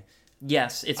thing.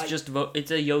 Yes, it's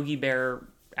it's a Yogi Bear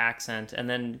accent, and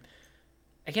then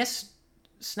I guess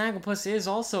Snagglepuss is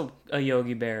also a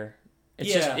Yogi Bear.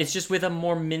 It's just with a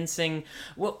more mincing...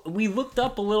 Well, we looked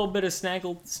up a little bit of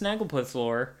Snagglepuss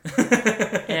lore,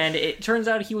 and it turns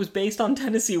out he was based on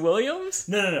Tennessee Williams?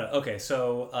 No. Okay,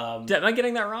 so... Am I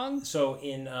getting that wrong? So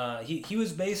he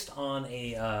was based on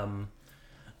a...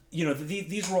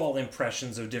 these were all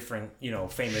impressions of different,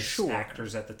 famous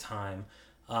actors at the time.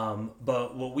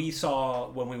 But what we saw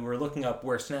when we were looking up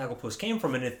where Snagglepuss came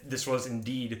from, and this was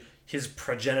indeed his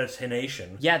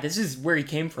progenitination. Yeah, this is where he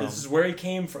came from. This is where he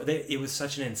came from. It was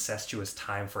such an incestuous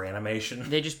time for animation.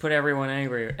 They just put everyone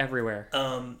angry everywhere.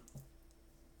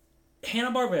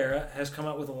 Hanna-Barbera has come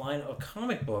out with a line of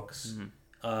comic books.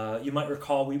 Mm-hmm. You might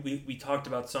recall we talked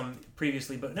about some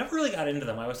previously, but never really got into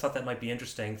them. I always thought that might be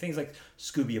interesting. Things like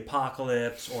Scooby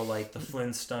Apocalypse or like the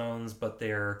Flintstones, but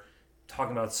they're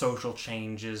talking about social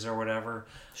changes or whatever.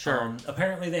 Sure.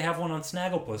 Apparently they have one on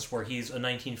Snagglepuss where he's a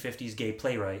 1950s gay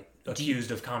playwright accused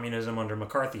of communism under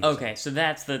McCarthyism. Okay, so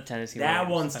that's the Tennessee Williams. That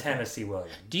one's Tennessee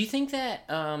Williams. Do you think that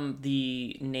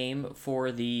the name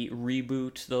for the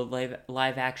reboot, the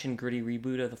live-action gritty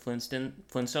reboot of the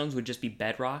Flintstones would just be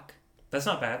Bedrock? That's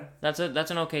not bad. That's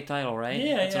an okay title, right?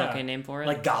 Yeah, That's an okay name for it?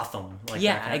 Like Gotham.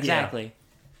 Exactly.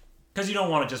 Because you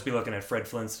don't want to just be looking at Fred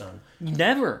Flintstone.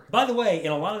 Never. By the way, in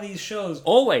a lot of these shows...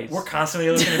 Always. We're constantly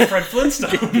looking at Fred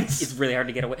Flintstone. It's really hard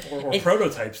to get away. Or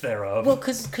prototypes thereof. Well,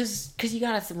 because you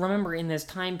got to remember in this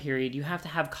time period, you have to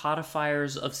have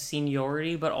codifiers of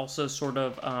seniority, but also sort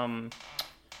of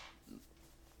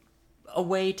a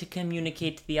way to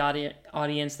communicate to the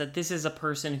audience that this is a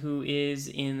person who is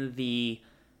in the...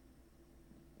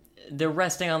 They're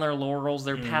resting on their laurels.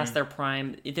 They're past their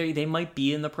prime. They might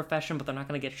be in the profession, but they're not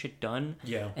going to get shit done.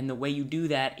 Yeah. And the way you do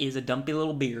that is a dumpy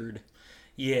little beard.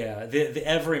 Yeah, the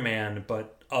everyman,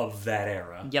 but of that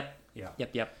era. Yep. Yeah.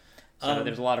 Yep. So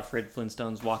there's a lot of Fred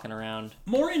Flintstones walking around.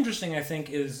 More interesting, I think,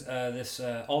 is this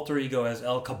alter ego as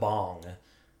El Kabong.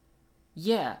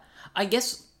 Yeah. I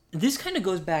guess this kind of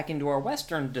goes back into our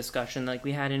Western discussion like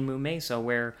we had in Moo Mesa,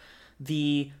 where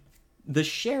the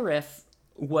sheriff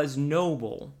was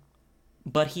noble,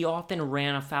 but he often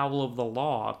ran afoul of the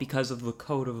law because of the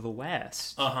Code of the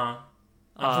West. I'm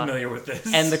familiar with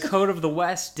this. And the Code of the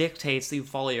West dictates that you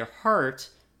follow your heart,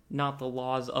 not the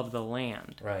laws of the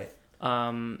land. Right.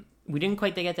 We didn't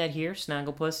quite get that here.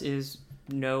 Snagglepuss is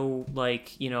no,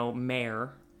 mayor.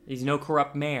 He's no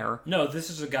corrupt mayor. No, this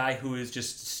is a guy who is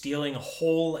just stealing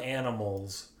whole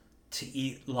animals to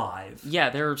eat live. Yeah,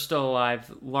 they're still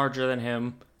alive, larger than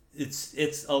him.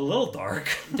 It's a little dark.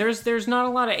 There's not a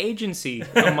lot of agency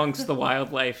amongst the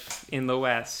wildlife in the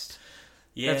West.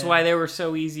 Yeah. That's why they were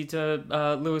so easy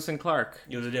to Lewis and Clark.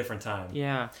 It was a different time.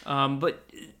 Yeah, but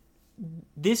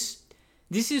this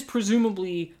is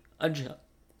presumably a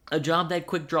job that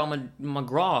Quick Draw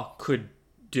McGraw could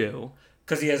do.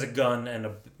 Because he has a gun and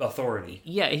authority.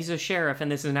 Yeah, he's a sheriff, and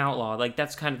this is an outlaw. Like,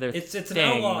 that's kind of their It's thing. an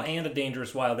outlaw and a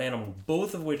dangerous wild animal,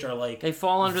 both of which are like they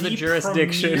fall under the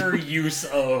jurisdiction. Premier use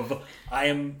of I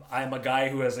am a guy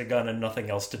who has a gun and nothing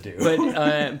else to do.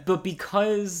 But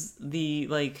because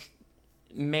the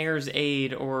mayor's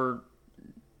aide or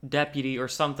deputy or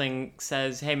something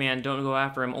says, "Hey man, don't go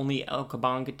after him. Only El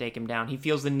Caban could take him down." He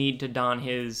feels the need to don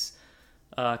his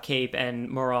cape and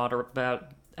marauder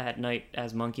about at night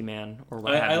as Monkey Man or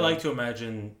what have you. I like to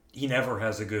imagine he never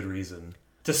has a good reason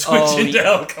to switch into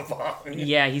El Caban.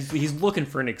 Yeah, he's looking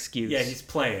for an excuse. Yeah, he's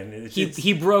playing.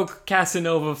 He broke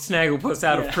Casanova Snagglepuss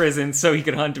out of prison so he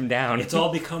could hunt him down. It's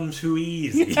all become too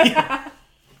easy. So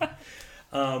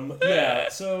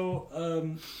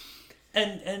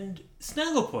and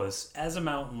Snagglepuss as a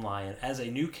mountain lion, as a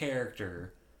new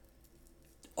character,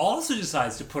 also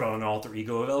decides to put on an alter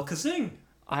ego of El Kazing.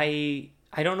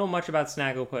 I don't know much about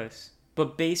Snagglepuss,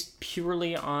 but based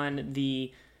purely on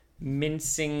the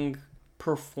mincing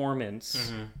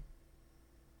performance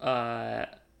of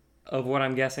what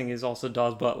I'm guessing is also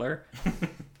Dawes Butler,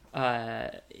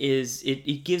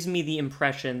 it gives me the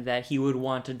impression that he would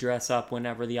want to dress up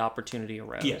whenever the opportunity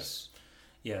arose.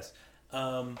 Yes.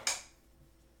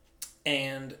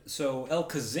 And so El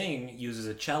Kazing uses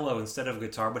a cello instead of a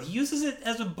guitar, but he uses it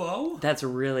as a bow. That's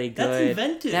really good. That's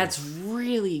inventive. That's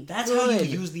really That's good. how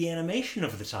you use the animation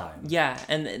of the time. Yeah,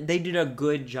 and they did a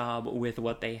good job with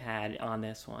what they had on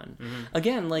this one.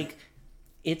 Again,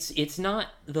 it's not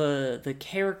the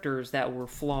characters that were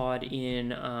flawed in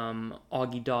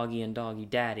Augie Doggy and Doggy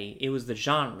Daddy. It was the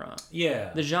genre.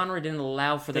 Yeah. The genre didn't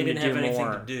allow for them to do more. They didn't have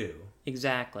anything to do.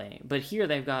 Exactly. But here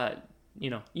they've got,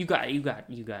 you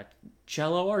got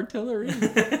cello artillery.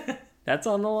 That's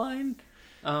on the line.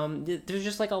 There's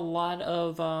just a lot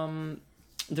of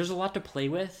there's a lot to play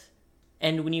with,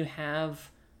 and when you have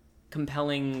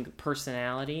compelling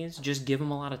personalities, just give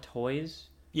them a lot of toys.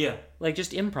 Yeah.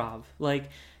 Just improv.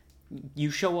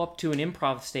 You show up to an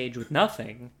improv stage with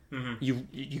nothing. You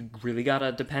really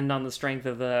gotta depend on the strength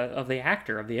of the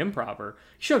actor, of the improver.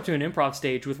 You show up to an improv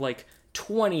stage with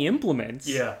 20 implements.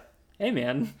 Yeah. Hey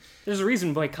man, there's a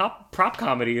reason why prop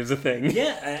comedy is a thing.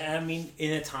 Yeah, I mean,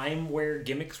 in a time where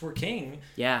gimmicks were king,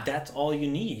 that's all you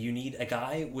need. You need a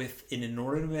guy with an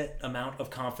inordinate amount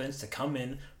of confidence to come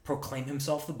in, proclaim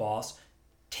himself the boss,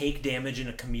 take damage in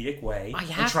a comedic way,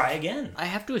 and try again. I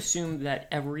have to assume that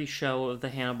every show of the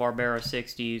Hanna-Barbera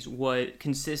 60s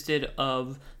consisted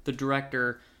of the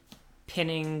director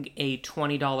pinning a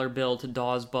 $20 bill to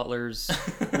Dawes Butler's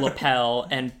lapel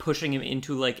and pushing him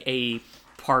into a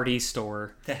party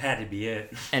store. That had to be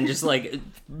it. And just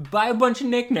buy a bunch of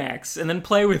knickknacks and then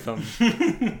play with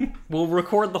them. We'll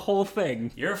record the whole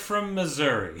thing. You're from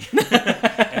Missouri.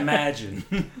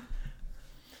 Imagine.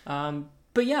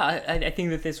 But yeah, I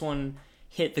think that this one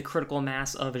hit the critical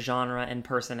mass of genre and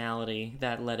personality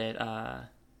that let it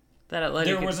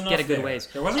get a good ways.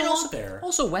 There wasn't enough there.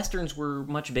 Also, westerns were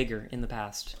much bigger in the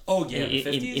past. Oh yeah,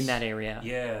 in that area.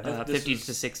 Yeah, 50s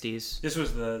to 60s. This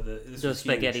was the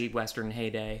spaghetti huge western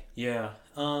heyday. Yeah,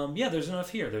 there's enough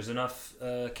here. There's enough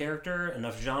character,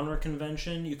 enough genre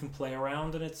convention. You can play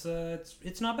around, and it's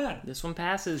not bad. This one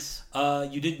passes.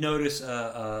 You did notice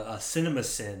a cinema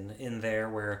sin in there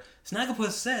where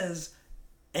Snagglepuss says,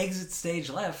 "Exit stage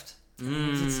left,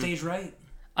 exit stage right."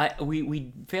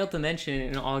 We failed to mention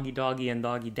in Augie Doggy and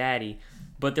Doggy Daddy,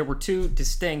 but there were two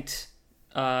distinct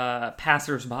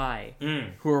passers-by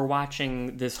who were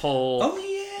watching this whole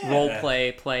role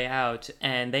play out,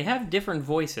 and they have different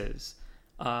voices,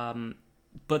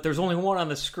 but there's only one on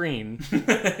the screen,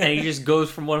 and he just goes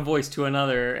from one voice to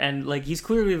another, and he's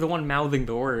clearly the one mouthing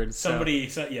the words.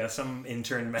 Some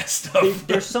intern messed up.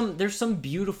 There's some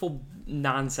beautiful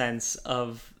nonsense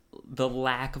of the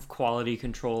lack of quality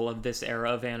control of this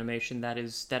era of animation that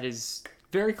is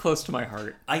very close to my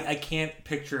heart. I can't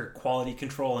picture quality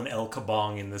control and El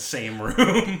Kabong in the same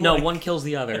room. No, one kills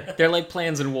the other. They're like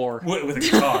plans in war. With a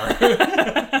guitar.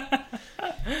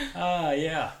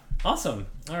 Yeah. Awesome.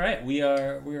 All right,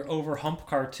 we're over Hump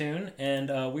Cartoon, and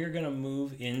we're gonna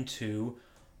move into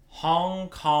Hong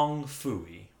Kong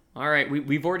Phooey. All right,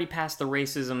 we've already passed the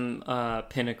racism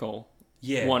pinnacle.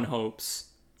 Yeah. One hopes.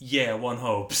 Yeah, one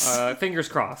hopes. Fingers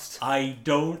crossed. I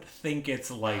don't think it's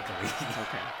likely.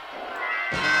 Okay.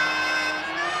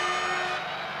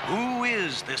 Who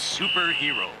is this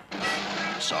superhero?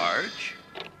 Sarge?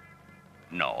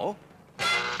 No.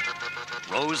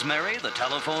 Rosemary, the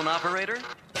telephone operator?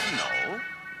 No.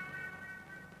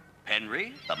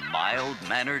 Henry, the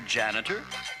mild-mannered janitor?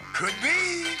 Could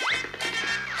be.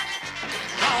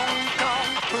 Hong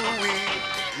Kong Phooey,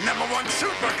 #1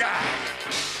 super guy.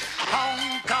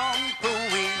 Hong Kong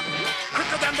Phooey,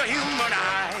 quicker than the human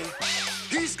eye.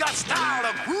 He's got style,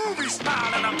 a groovy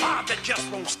style, and a mob that just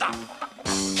won't stop.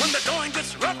 When the going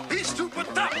gets rough, he's super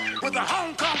tough with a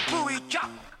Hong Kong Phooey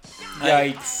chop.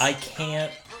 Yikes. I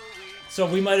can't. So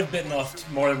we might have bitten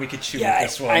off more than we could chew with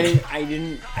this one. I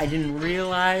didn't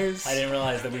realize. I didn't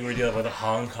realize that we were dealing with a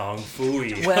Hong Kong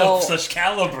Phooey Well, of such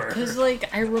caliber. Because,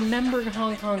 like, I remember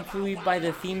Hong Kong Phooey by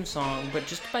the theme song, but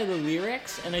just by the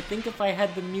lyrics, and I think if I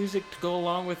had the music to go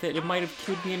along with it, it might have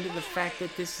cued me into the fact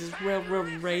that this is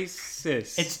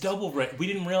racist. It's double We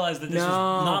didn't realize that this was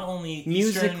not only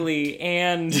musically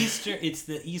and it's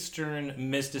the Eastern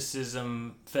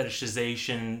mysticism,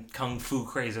 fetishization, kung fu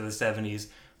craze of the 70s.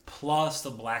 Plus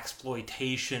the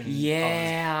blaxploitation.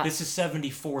 Yeah. This is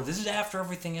 74. This is after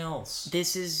everything else.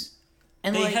 This is...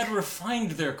 And they like, had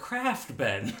refined their craft,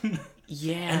 Ben.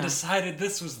 Yeah. And decided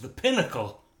this was the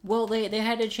pinnacle. Well, they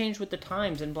had to change with the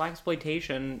times, and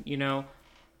blaxploitation, you know...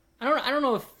 I don't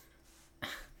know if...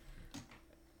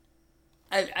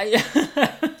 I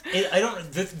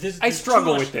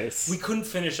struggle with this. We couldn't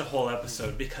finish a whole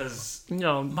episode because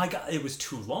my God, it was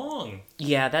too long.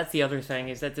 Yeah, that's the other thing,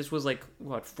 is that this was like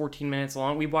 14 minutes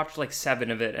long. We watched like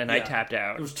 7 of it, and I tapped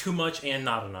out. It was too much and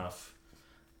not enough.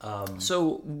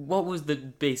 So what was the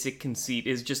basic conceit?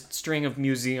 Is just string of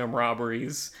museum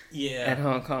robberies. Yeah. At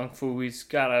Hong Kong Phooey's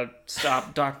gotta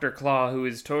stop Dr. Claw, who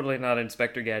is totally not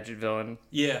Inspector Gadget villain.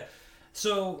 Yeah.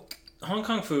 So Hong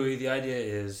Kong Phooey, the idea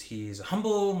is he's a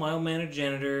humble, mild-mannered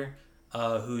janitor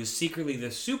who is secretly the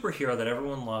superhero that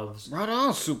everyone loves. Right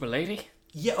on, super lady.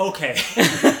 Yeah, okay.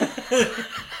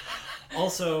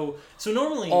 Also, so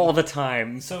normally... All the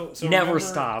time. So never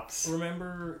stops.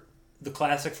 Remember the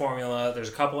classic formula, there's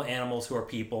a couple of animals who are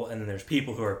people, and then there's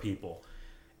people who are people.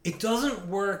 It doesn't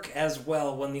work as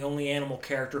well when the only animal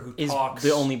character who is talks...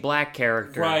 the only black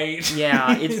character. Right.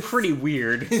 Yeah, it's pretty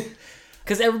weird.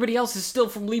 Because everybody else is still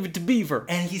from Leave It to Beaver.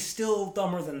 And he's still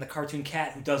dumber than the cartoon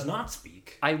cat who does not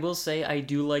speak. I will say I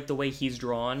do like the way he's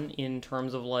drawn in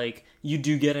terms of, like, you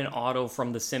do get an Otto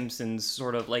from The Simpsons,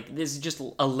 sort of, like, this is just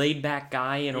a laid-back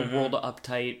guy in a world of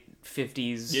uptight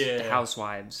 50s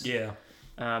housewives. Yeah.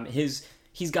 He's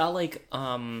got, like,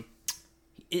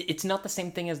 it's not the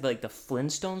same thing as, like, the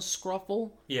Flintstones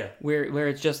scruffle. Yeah. Where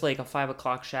it's just, like, a 5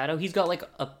 o'clock shadow. He's got, like,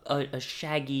 a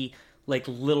shaggy... like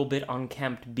little bit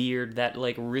unkempt beard that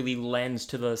like really lends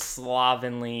to the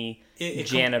slovenly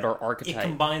janitor archetype. It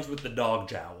combines with the dog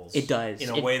jowls. It does.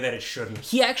 In a way that it shouldn't.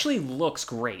 He actually looks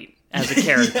great as a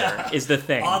character, is the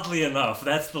thing. Oddly enough,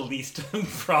 that's the least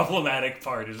problematic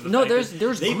part. Is the no, fact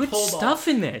there's good stuff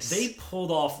in this. They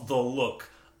pulled off the look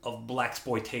of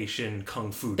blaxploitation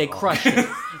kung fu. They crushed it.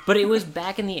 But it was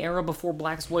back in the era before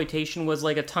blaxploitation was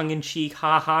like a tongue-in-cheek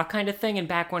ha-ha kind of thing, and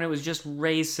back when it was just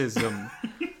racism.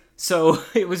 So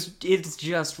it's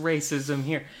just racism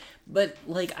here. But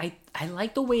like I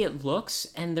like the way it looks,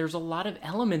 and there's a lot of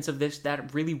elements of this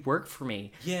that really work for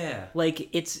me. Yeah.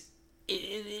 Like it's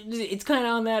kind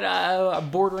of on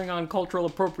that bordering on cultural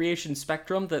appropriation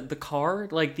spectrum, the car,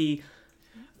 like the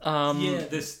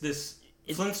this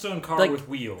Flintstone car like, with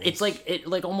wheels. It's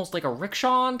like almost like a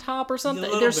rickshaw on top or something.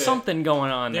 There's bit. something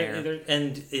going on there.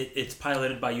 And it's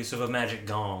piloted by use of a magic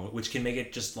gong, which can make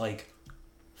it just like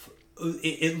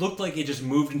it looked like it just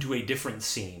moved into a different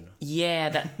scene.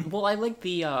 Yeah, well, I like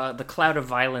the cloud of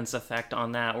violence effect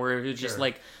on that, where it was just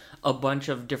like a bunch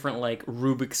of different like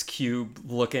Rubik's Cube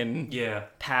looking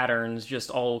patterns,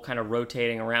 just all kind of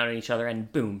rotating around each other,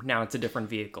 and boom, now it's a different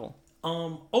vehicle.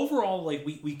 Overall, like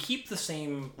we keep the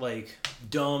same like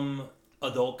dumb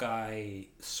adult guy,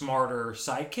 smarter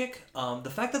sidekick. The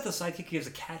fact that the sidekick is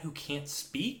a cat who can't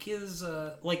speak is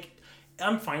like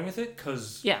I'm fine with it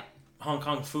because Hong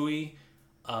Kong Phooey,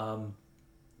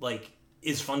 like,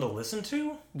 is fun to listen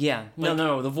to. Yeah, like,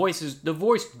 no, the voice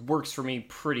works for me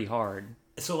pretty hard.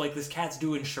 So, like, this cat's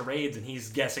doing charades and he's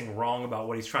guessing wrong about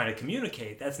what he's trying to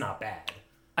communicate. That's not bad.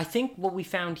 I think what we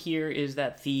found here is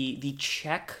that the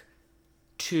check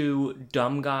to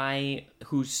dumb guy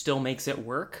who still makes it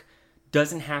work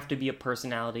doesn't have to be a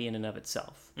personality in and of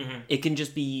itself. Mm-hmm. It can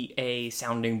just be a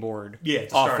sounding board. Yeah,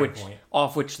 it's a starting point.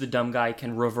 Off which the dumb guy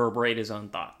can reverberate his own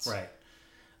thoughts. Right.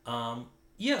 So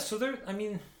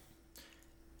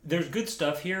there's good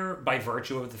stuff here by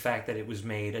virtue of the fact that it was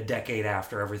made a decade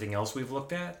after everything else we've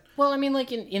looked at. Well, I mean,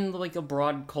 like in like a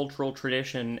broad cultural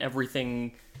tradition,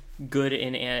 everything good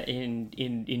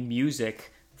in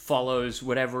music follows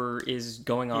whatever is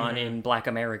going on in Black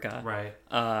America. Right.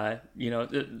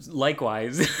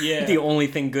 Likewise, the only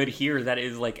thing good here that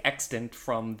is like extant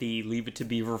from the Leave It to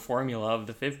Beaver formula of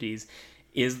the 50s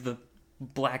is the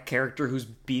black character who's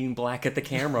being black at the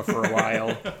camera for a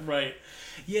while. Right.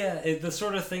 Yeah, the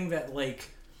sort of thing that, like,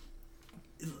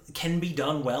 can be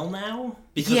done well now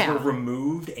because we're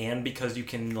removed and because you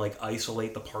can, like,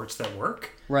 isolate the parts that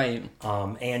work. Right.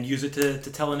 And use it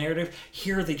to tell a narrative.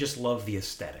 Here, they just love the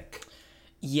aesthetic.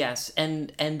 Yes,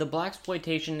 and the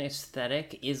blaxploitation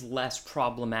aesthetic is less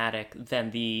problematic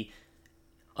than the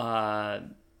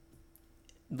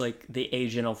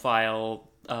Asianophile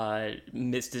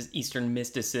Eastern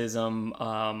mysticism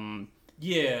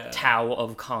Tao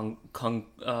of Hong Kong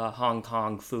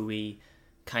Phooey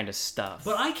kind of stuff.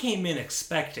 But I came in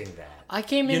expecting that. I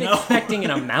came in expecting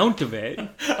an amount of it.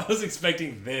 I was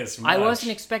expecting this much. I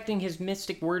wasn't expecting his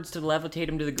mystic words to levitate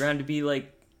him to the ground to be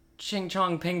like ching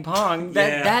chong ping pong.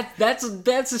 That's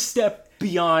a step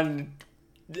beyond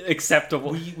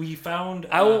acceptable. We found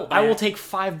I will take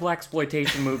 5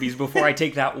 blaxploitation movies before I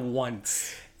take that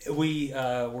once. We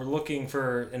were looking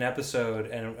for an episode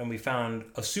and we found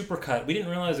a supercut. We didn't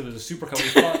realize it was a supercut.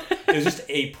 We thought it was just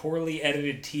a poorly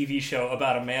edited TV show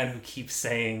about a man who keeps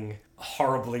saying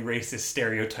horribly racist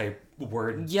stereotype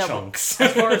word chunks.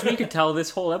 As far as we could tell,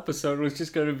 this whole episode was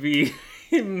just going to be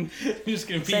him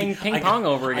saying ping pong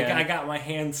over again. I got my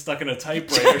hand stuck in a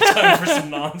typewriter time for some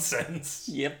nonsense.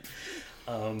 Yep.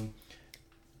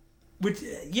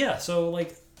 So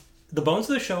like the bones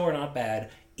of the show are not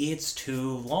bad. It's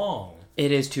too long.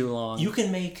 It is too long. You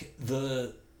can make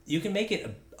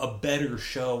it a better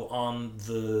show on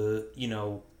the,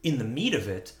 in the meat of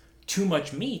it. Too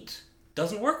much meat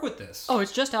doesn't work with this. Oh,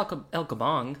 it's just El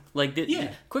Kabong. Like,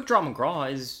 Quick Draw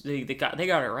McGraw is they got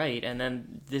it right, and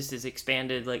then this is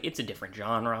expanded. Like, it's a different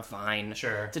genre, fine.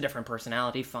 Sure. It's a different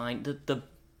personality, fine. The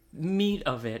meat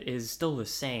of it is still the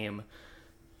same,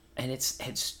 and it's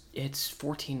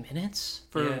 14 minutes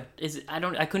for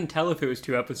I couldn't tell if it was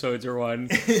 2 episodes or 1,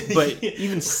 but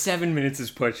even 7 minutes is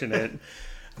pushing it.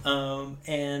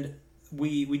 And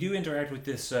we do interact with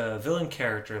this villain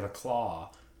character, the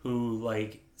Claw, who,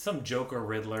 like, some Joker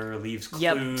Riddler leaves clues.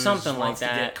 Yep, something like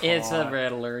that. It's a Riddler.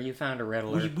 Riddler. You found a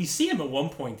Riddler. We see him at one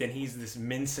point, and he's this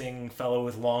mincing fellow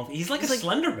with long. He's like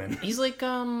Slenderman. He's like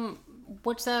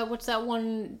what's that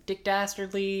one Dick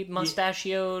Dastardly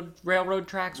mustachioed railroad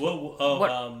tracks?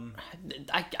 I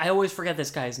always forget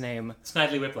this guy's name.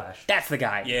 Snidely Whiplash. That's the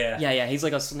guy. Yeah. He's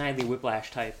like a Snidely Whiplash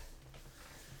type.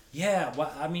 Yeah.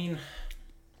 Well, I mean,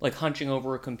 like hunching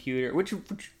over a computer. Which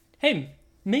hey,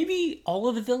 maybe all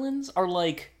of the villains are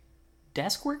like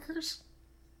desk workers.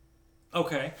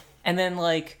 Okay. And then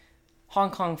like Hong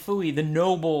Kong Phooey, the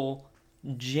noble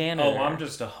janitor. Oh, I'm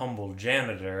just a humble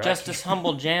janitor. Just this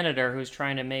humble janitor who's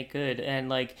trying to make good, and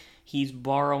like he's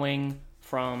borrowing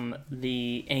from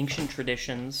the ancient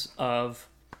traditions of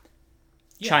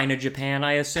China, Japan,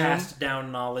 I assume. Passed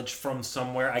down knowledge from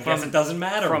somewhere. I guess it doesn't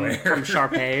matter where. From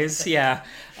Sharpay's, yeah.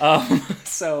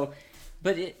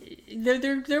 But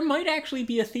there might actually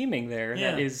be a theming there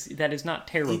that is not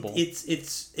terrible.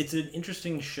 It's an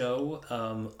interesting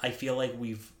show. I feel like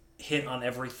we've hit on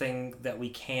everything that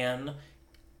we can,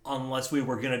 unless we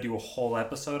were going to do a whole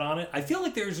episode on it. I feel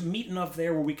like there's meat enough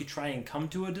there where we could try and come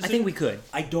to a decision. I think we could.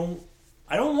 I don't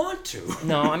want to.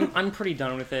 No, I'm pretty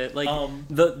done with it. Like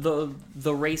the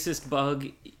racist bug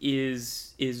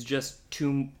is just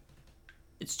too.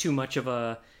 It's too much of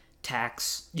a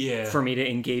tax for me to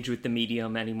engage with the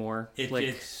medium anymore.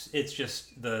 It's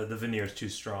just the veneer's too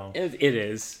strong. It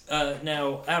is.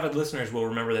 Now, avid listeners will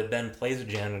remember that Ben plays a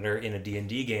janitor in a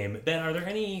D&D game. Ben, are there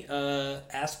any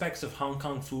aspects of Hong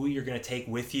Kong Phooey you're going to take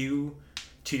with you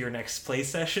to your next play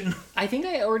session? I think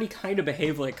I already kind of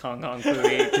behave like Hong Kong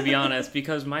Phooey, to be honest,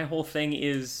 because my whole thing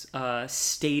is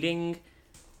stating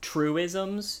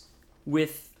truisms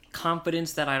with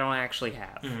confidence that I don't actually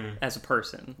have as a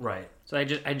person. Right. So I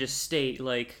just state,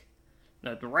 like,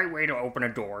 the right way to open a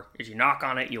door is you knock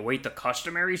on it, you wait the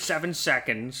customary 7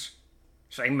 seconds,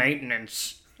 say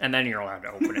maintenance, and then you're allowed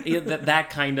to open it. that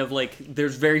kind of, like,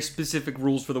 there's very specific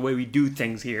rules for the way we do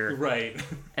things here. Right.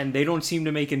 And they don't seem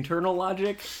to make internal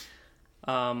logic.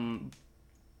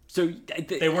 So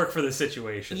they work for the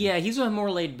situation. Yeah, he's a more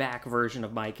laid back version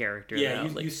of my character. Yeah,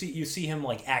 you see him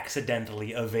like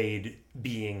accidentally evade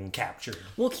being captured.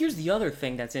 Well, here's the other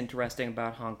thing that's interesting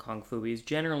about Hong Kong Phooey is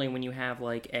generally when you have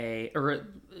like in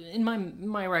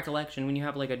my recollection, when you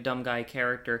have like a dumb guy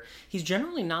character, he's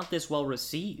generally not this well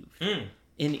received.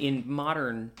 In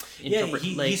modern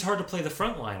he's hard to play the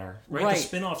frontliner, right? The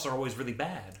spin-offs are always really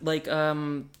bad. Like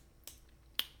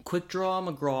Quick Draw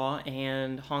McGraw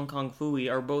and Hong Kong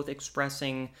Phooey are both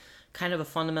expressing kind of a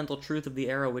fundamental truth of the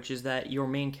era, which is that your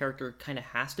main character kind of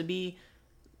has to be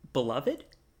beloved.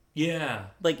 Yeah.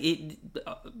 Like,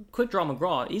 Quick Draw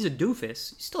McGraw, he's a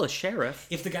doofus. He's still a sheriff.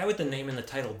 If the guy with the name in the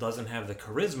title doesn't have the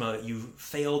charisma, you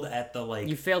failed at the, like...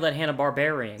 You failed at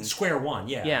Hanna-Barbera. Square one,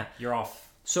 yeah. Yeah. You're off.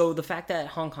 So the fact that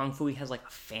Hong Kong Phooey has, like,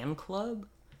 a fan club...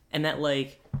 And that,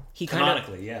 like, he kind of...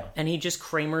 Canonically, yeah. And he just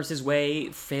Kramers his way,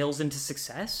 fails into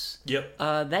success. Yep.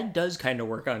 That does kind of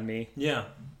work on me. Yeah.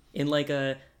 In, like,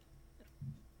 I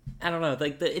don't know,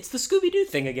 like, it's the Scooby-Doo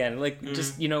thing again. Like,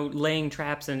 just, laying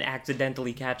traps and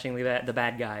accidentally catching the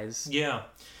bad guys. Yeah.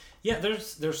 Yeah,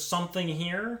 there's something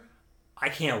here. I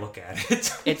can't look at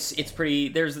it. It's pretty...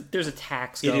 There's a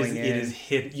tax going in. It is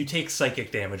hidden. You take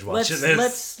psychic damage watching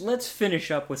this. Let's finish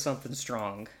up with something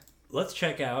strong. Let's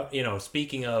check out,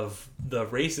 speaking of the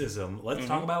racism, let's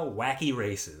talk about wacky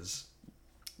races.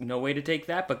 No way to take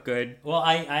that, but good. Well,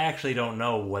 I actually don't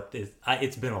know what this...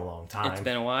 it's been a long time. It's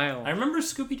been a while. I remember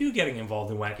Scooby-Doo getting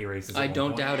involved in wacky races. I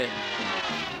don't doubt it.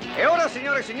 E ora,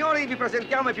 signore e signori, vi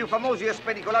presentiamo i più famosi e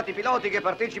spericolati piloti che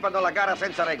partecipano alla gara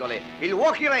senza regole, il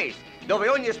Walkie Race, dove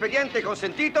ogni espediente è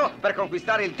consentito per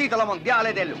conquistare il titolo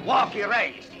mondiale del Walkie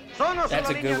Race. That's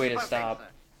a good way to stop.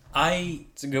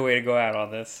 It's a good way to go out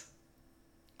on this.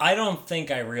 I don't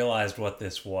think I realized what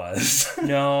this was.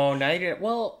 No, neither.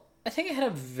 Well, I think I had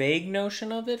a vague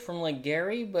notion of it from like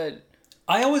Gary, but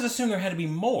I always assumed there had to be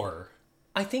more.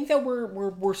 I think that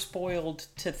we're spoiled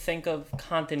to think of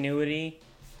continuity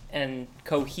and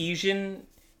cohesion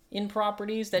in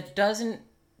properties that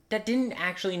didn't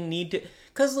actually need to,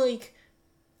 because like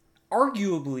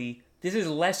arguably this is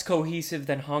less cohesive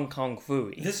than Hong Kong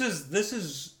Phooey. This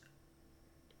is.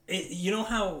 You know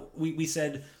how we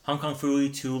said Hong Kong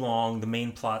Phooey too long, the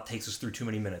main plot takes us through too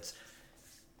many minutes.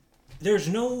 There's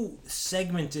no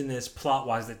segment in this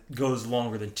plot-wise that goes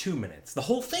longer than 2 minutes. The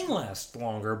whole thing lasts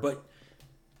longer, but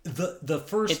the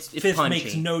first it's fifth punchy.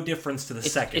 Makes no difference to the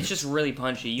second. It's just really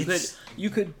punchy. You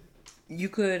could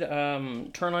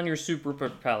turn on your super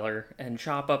propeller and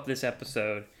chop up this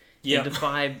episode into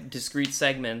 5 discrete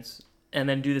segments. And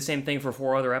then do the same thing for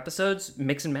 4 other episodes,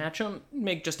 mix and match them,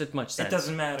 make just as much sense. It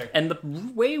doesn't matter. And the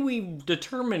way we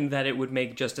determined that it would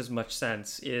make just as much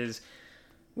sense is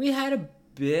we had a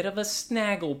bit of a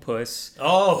snagglepuss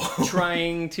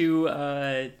trying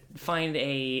to find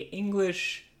a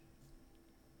English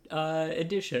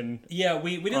edition. Yeah,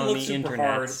 we didn't look super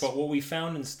hard, internets. but what we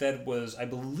found instead was, I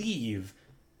believe,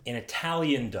 an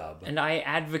Italian dub. And I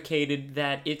advocated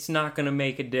that it's not going to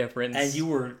make a difference. And you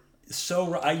were...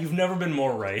 you've never been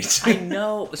more right. I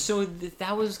know. So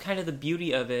that was kind of the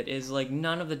beauty of it, is like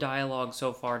none of the dialogue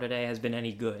so far today has been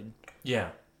any good. Yeah.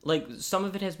 Like some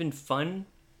of it has been fun.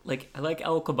 Like I like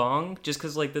El Kabong just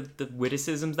because like the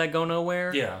witticisms that go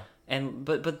nowhere. Yeah. And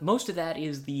but most of that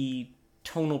is the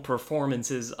tonal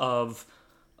performances of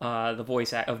the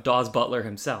voice of Dawes Butler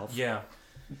himself. Yeah.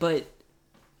 But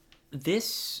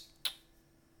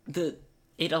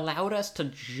it allowed us to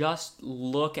just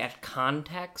look at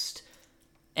context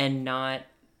and not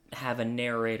have a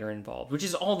narrator involved, which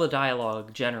is all the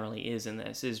dialogue generally is in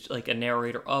this, is like a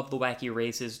narrator of the wacky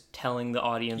races telling the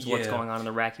audience what's going on in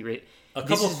the wacky race. A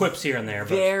couple of quips here and there.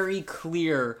 But... very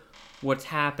clear what's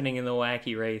happening in the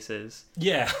wacky races.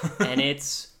 Yeah. And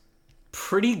it's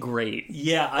pretty great.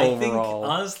 Yeah, I overall.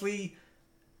 think, honestly,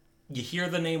 you hear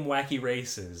the name Wacky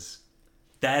Races,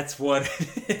 that's what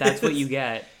it is. That's what you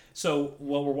get. So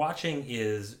what we're watching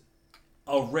is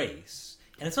a race,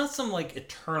 and it's not some like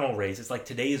eternal race. It's like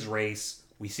today's race.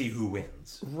 We see who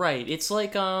wins. Right. It's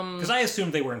like because I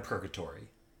assumed they were in purgatory.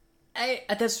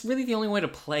 That's really the only way to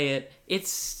play it.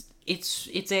 It's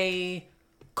a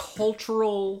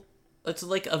cultural. It's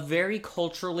like a very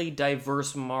culturally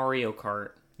diverse Mario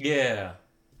Kart. Yeah.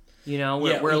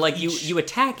 Where like you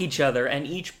attack each other, and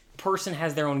each person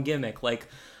has their own gimmick, like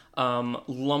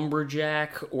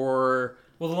lumberjack or.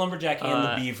 Well, the lumberjack and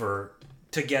the beaver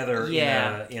together in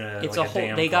a it's like a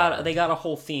whole. They got a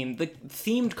whole theme. The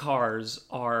themed cars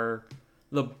are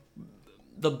the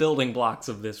the building blocks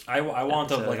of this. I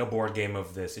want episode. a board game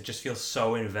of this. It just feels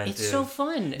so inventive. It's so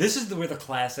fun. This is where the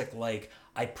classic, like,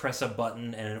 I press a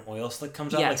button and an oil slick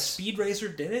comes out. Yes. Like, Speed Racer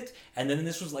did it, and then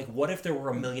this was like, what if there were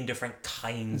a million different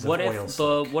kinds of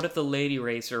oil What if the Lady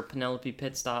Racer, Penelope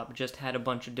Pitstop, just had a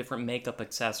bunch of different makeup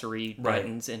accessory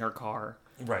buttons in her car?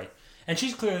 Right. And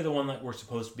she's clearly the one that we're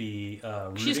supposed to be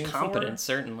rooting She's competent, for.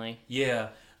 certainly. Yeah.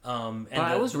 And but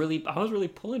I was really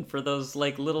pulling for those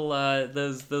like little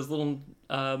those little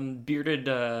bearded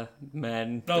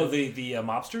men. Oh, the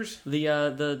mobsters?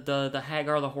 The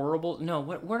Hagar the Horrible. No,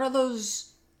 what are those?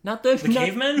 Not the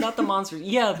cavemen? Not the monsters.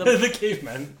 Yeah, the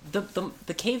cavemen.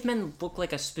 The cavemen look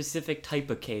like a specific type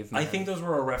of caveman. I think those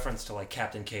were a reference to like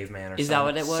Captain Caveman or something. Is that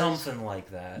what it was? Something like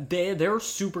that. They're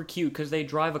super cute because they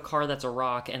drive a car that's a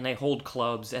rock and they hold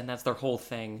clubs and that's their whole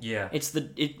thing. Yeah. It's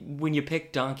when you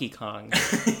pick Donkey Kong.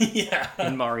 Yeah.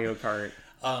 In Mario Kart.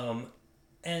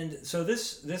 And so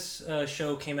this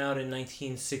show came out in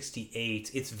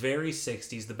 1968. It's very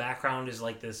 60s. The background is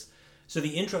like this. So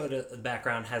the intro to the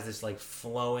background has this like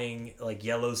flowing like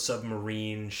yellow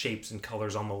submarine shapes and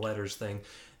colors on the letters thing.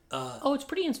 It's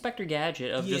pretty Inspector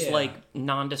Gadget of just like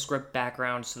nondescript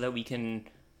background so that we can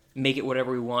make it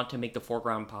whatever we want to make the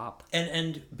foreground pop.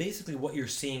 And basically what you're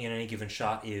seeing in any given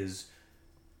shot is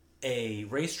a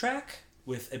racetrack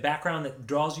with a background that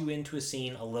draws you into a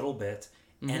scene a little bit,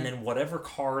 and then whatever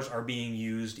cars are being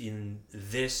used in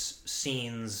this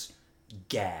scene's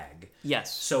gag.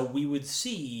 Yes. So we would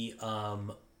see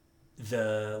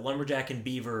the lumberjack and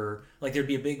beaver, like there'd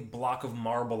be a big block of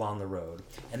marble on the road,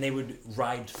 and they would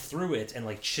ride through it and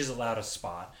like chisel out a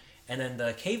spot. And then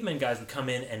the caveman guys would come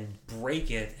in and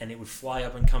break it, and it would fly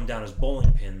up and come down as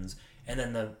bowling pins. And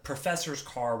then the professor's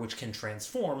car, which can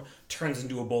transform, turns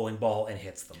into a bowling ball and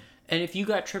hits them. And if you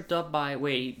got tripped up by,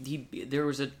 there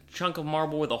was a chunk of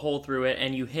marble with a hole through it,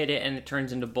 and you hit it, and it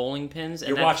turns into bowling pins. And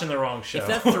You're watching the wrong show. If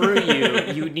that threw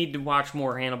you, you would need to watch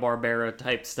more Hanna-Barbera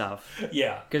type stuff.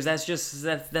 Yeah, because that's just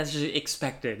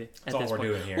expected. That's all we're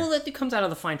doing here. Well, that comes out of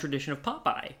the fine tradition of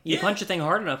Popeye. You punch a thing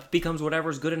hard enough, it becomes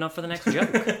whatever's good enough for the next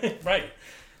joke. Right.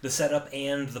 The setup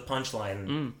and the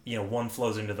punchline, one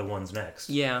flows into the one's next.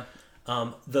 Yeah.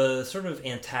 The sort of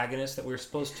antagonist that we're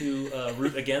supposed to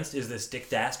root against is this Dick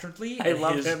Dastardly. I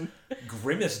love him.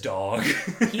 Grimace dog.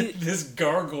 This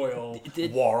gargoyle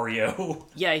Wario.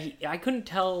 Yeah, I couldn't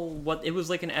tell what... It was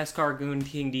like an Escargoon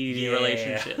King Dedede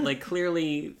relationship. Like,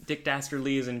 clearly Dick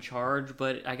Dastardly is in charge,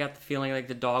 but I got the feeling like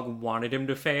the dog wanted him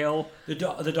to fail. The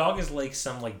dog is like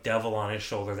some like devil on his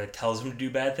shoulder that tells him to do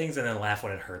bad things and then laugh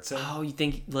when it hurts him. Oh, you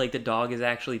think like the dog is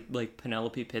actually like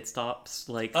Penelope Pitstop's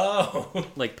like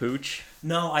like Pooch?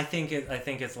 No, I think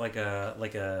it's like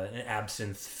an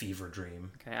absinthe fever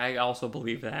dream. Okay, I also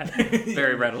believe that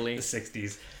very readily. The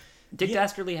 60s. Dick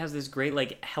Dastardly has this great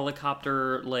like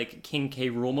helicopter like King K.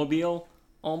 Roolmobile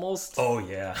almost. Oh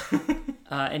yeah.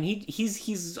 And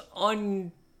he's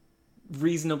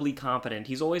unreasonably competent.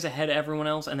 He's always ahead of everyone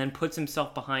else, and then puts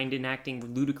himself behind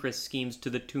enacting ludicrous schemes to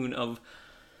the tune of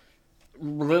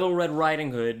Little Red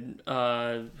Riding Hood,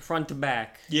 front to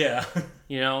back. Yeah.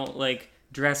 Like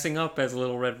dressing up as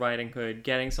Little Red Riding Hood,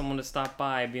 getting someone to stop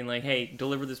by, being like, hey,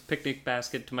 deliver this picnic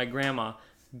basket to my grandma,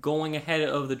 going ahead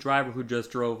of the driver who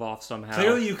just drove off somehow.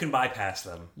 Clearly you can bypass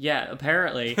them. Yeah,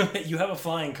 apparently. You have a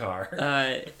flying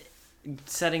car.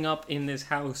 Setting up in this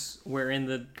house wherein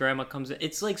the grandma comes in.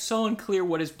 It's like so unclear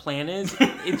what his plan is.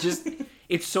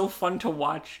 It's so fun to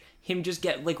watch him just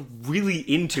get like really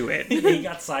into it. He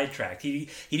got sidetracked. He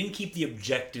didn't keep the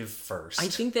objective first. I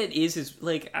think that is his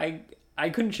like I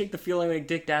couldn't shake the feeling like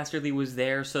Dick Dastardly was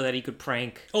there so that he could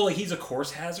prank. Oh, like he's a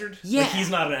course hazard? Yeah. Like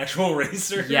he's not an actual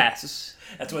racer? Yes.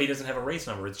 That's why he doesn't have a race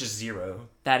number. It's just 0.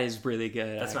 That is really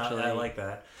good, actually. I like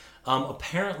that.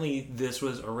 Apparently, this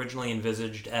was originally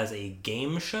envisaged as a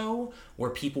game show where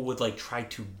people would like try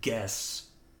to guess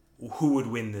who would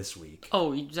win this week.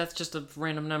 Oh, that's just a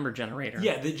random number generator.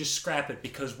 Yeah, they just scrap it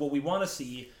because what we want to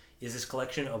see is this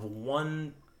collection of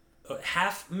 1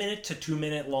 half-minute to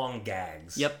 2-minute long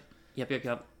gags. Yep.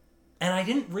 And I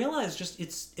didn't realize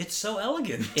it's so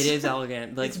elegant. It is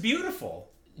elegant. Like, it's beautiful.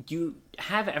 You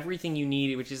have everything you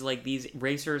need, which is like these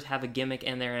racers have a gimmick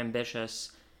and they're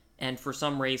ambitious. And for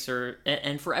some racer,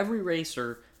 and for every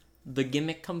racer, the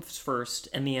gimmick comes first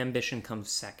and the ambition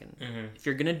comes second. Mm-hmm. If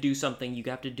you're going to do something, you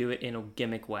have to do it in a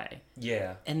gimmick way.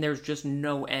 Yeah. And there's just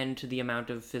no end to the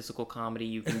amount of physical comedy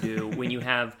you can do when you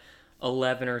have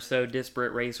 11 or so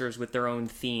disparate racers with their own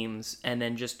themes and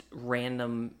then just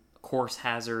random course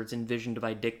hazards envisioned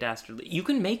by Dick Dastardly. You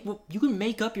can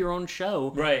make up your own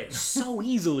show right so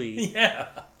easily. Yeah.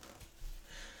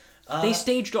 They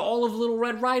staged all of Little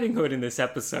Red Riding Hood in this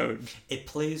episode. It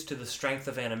plays to the strength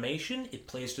of animation. It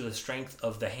plays to the strength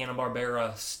of the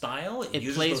Hanna-Barbera style. It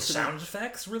uses those sound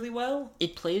effects really well.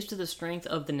 It plays to the strength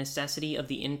of the necessity of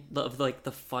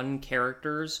the fun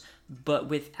characters, but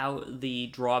without the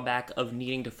drawback of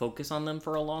needing to focus on them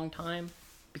for a long time.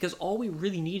 Because all we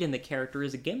really need in the character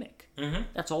is a gimmick. Mm-hmm.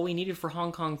 That's all we needed for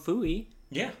Hong Kong Phooey.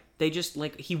 Yeah. They just,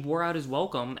 he wore out his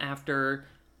welcome after...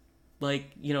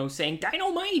 saying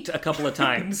dynamite a couple of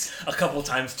times. A couple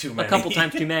times too many. A couple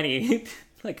times too many.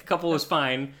 A couple was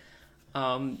fine.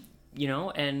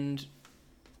 And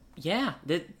yeah,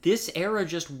 this era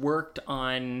just worked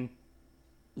on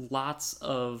lots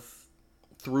of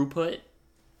throughput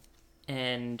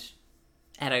and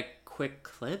at a quick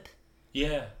clip.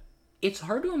 Yeah. It's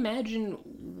hard to imagine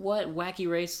what Wacky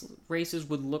Races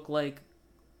would look like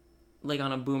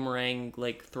on a Boomerang,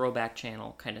 throwback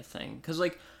channel kind of thing. Because,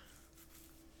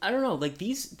 I don't know,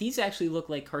 these actually look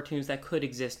like cartoons that could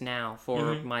exist now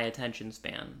for my attention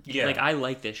span. Yeah. I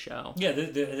like this show. Yeah,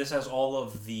 this has all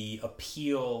of the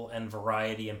appeal and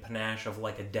variety and panache of,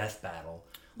 a death battle.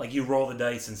 You roll the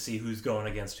dice and see who's going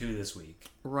against who this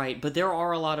week. Right, but there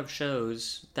are a lot of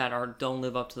shows that don't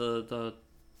live up to the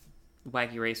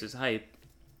Wacky Races hype.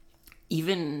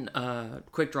 Even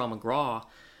Quick Draw McGraw,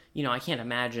 I can't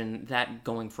imagine that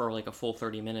going for a full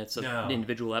 30 minutes of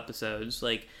individual episodes.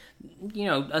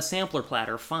 A sampler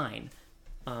platter, fine.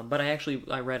 But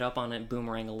I read up on it,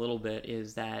 Boomerang, a little bit,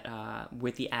 is that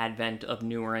with the advent of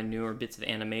newer and newer bits of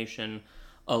animation,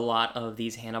 a lot of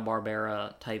these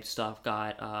Hanna-Barbera type stuff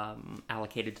got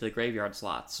allocated to the graveyard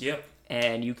slots. Yep.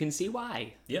 And you can see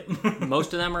why. Yep.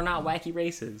 Most of them are not Wacky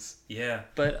Races. Yeah.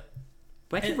 But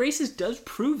Wacky Races does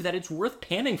prove that it's worth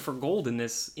panning for gold in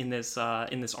this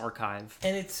archive.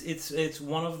 And it's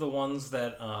one of the ones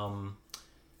that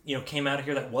came out of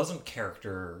here that wasn't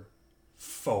character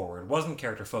forward, wasn't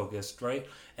character focused, right?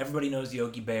 Everybody knows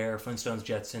Yogi Bear, Flintstones,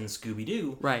 Jetsons, Scooby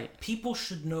Doo. Right. People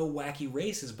should know Wacky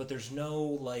Races, but there's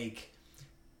no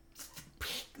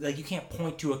you can't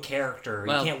point to a character.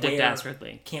 Well, you Dick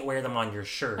Dastardly. Can't wear them on your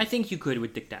shirt. I think you could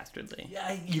with Dick Dastardly.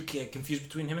 Yeah, you get confused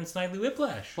between him and Snidely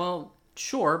Whiplash. Well,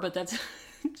 sure, but that's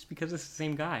just because it's the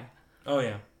same guy. Oh,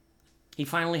 yeah. He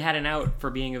finally had an out for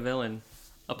being a villain.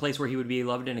 A place where he would be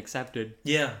loved and accepted.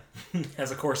 Yeah. As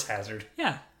a course hazard.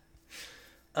 Yeah.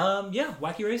 Yeah,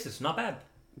 Wacky Races, not bad.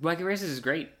 Wacky Races is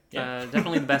great. Yeah.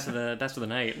 Definitely the best of the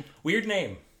night. Weird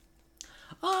name.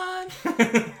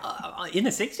 In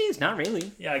the 60s? Not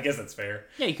really. Yeah, I guess that's fair.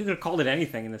 Yeah, you could have called it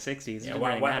anything in the 60s. Yeah,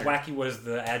 wacky was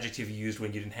the adjective you used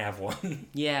when you didn't have one.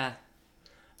 Yeah.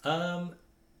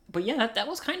 But yeah, that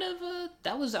was kind of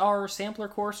that was our sampler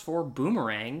course for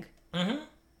Boomerang. Mm-hmm.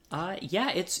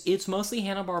 Yeah, it's mostly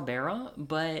Hanna-Barbera,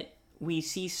 but we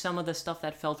see some of the stuff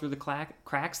that fell through the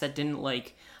cracks that didn't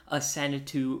ascend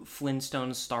to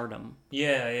Flintstones stardom.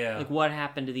 Yeah, yeah. What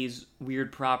happened to these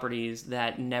weird properties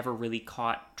that never really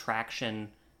caught traction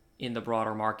in the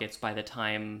broader markets by the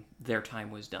time their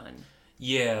time was done?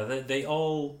 Yeah, they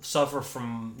all suffer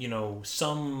from,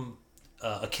 some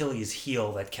Achilles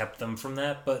heel that kept them from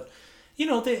that, but,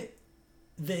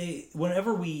 they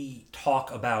whenever we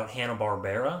talk about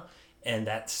Hanna-Barbera and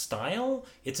that style,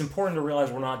 it's important to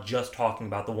realize we're not just talking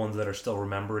about the ones that are still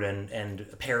remembered and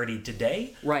parodied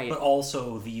today, right? But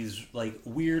also these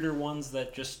weirder ones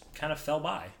that just kind of fell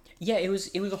by. Yeah, it was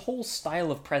a whole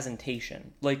style of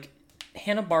presentation.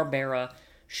 Hanna-Barbera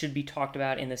should be talked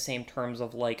about in the same terms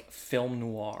of film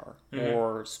noir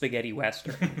or spaghetti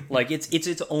western. It's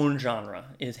its own genre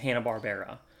is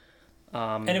Hanna-Barbera.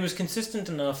 And it was consistent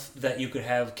enough that you could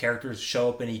have characters show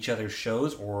up in each other's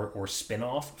shows or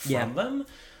spin-off from them,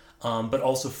 but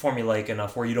also formulaic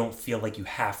enough where you don't feel like you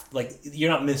have... you're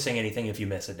not missing anything if you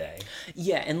miss a day.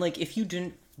 Yeah, and if you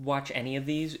didn't watch any of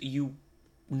these, you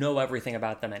know everything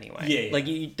about them anyway.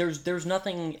 Yeah. There's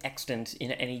nothing extant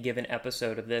in any given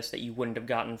episode of this that you wouldn't have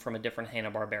gotten from a different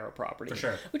Hanna-Barbera property. For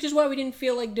sure. Which is why we didn't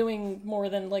feel like doing more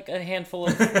than a handful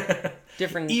of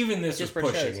different even this was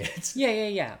pushing shows. it.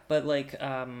 Yeah. But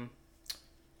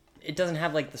it doesn't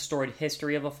have the storied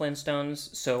history of the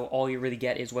Flintstones, so all you really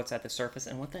get is what's at the surface,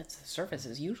 and what's at the surface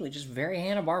is usually just very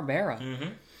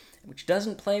Hanna-Barbera, which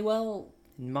doesn't play well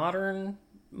in modern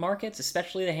markets,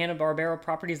 especially the Hanna-Barbera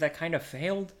properties that kind of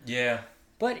failed. Yeah.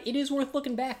 But it is worth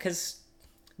looking back because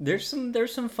there's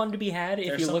some fun to be had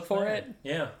if you look for it.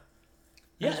 Yeah.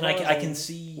 Yeah, and I can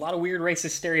see a lot of weird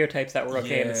racist stereotypes that were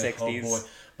okay in the 60s. Oh boy.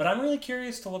 But I'm really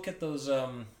curious to look at those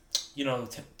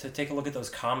to take a look at those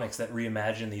comics that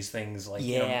reimagine these things, like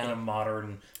in a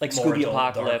modern, like more Scooby adult,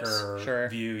 Apocalypse, darker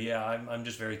view. Yeah, I'm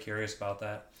just very curious about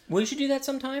that. We should do that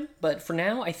sometime, but for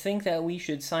now, I think that we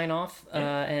should sign off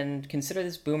and consider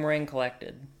this Boomerang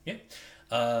collected. Yeah.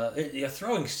 Your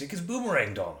throwing stick is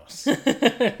boomeranged on us.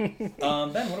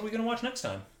 Ben, what are we going to watch next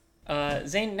time?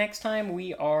 Zane, next time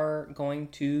we are going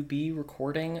to be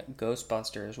recording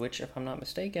Ghostbusters, which, if I'm not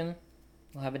mistaken,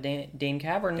 we'll have a Dane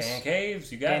Caverns. Dan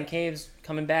Caves, you got Dan Caves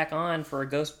coming back on for a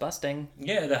ghost busting.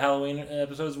 Yeah, the Halloween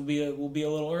episodes will be a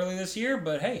little early this year,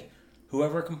 but hey,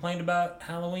 whoever complained about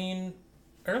Halloween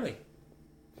early?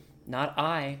 Not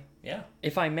I. Yeah.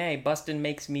 If I may, bustin'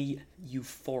 makes me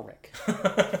euphoric.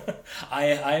 I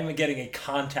am getting a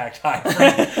contact high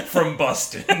from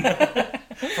bustin'.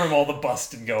 From all the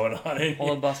bustin' going on in all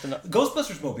here. the bustin' up.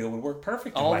 Ghostbusters mobile would work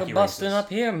perfect in all Wacky the bustin' Races. up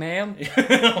here, ma'am.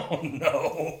 Oh,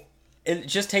 no. It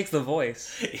just takes the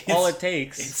voice. All it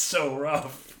takes. It's so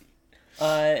rough.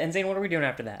 And Zane, what are we doing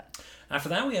after that? After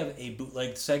that, we have a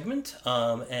bootleg segment,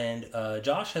 and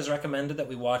Josh has recommended that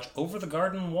we watch Over the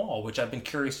Garden Wall, which I've been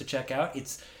curious to check out.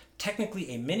 It's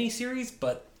technically a mini-series,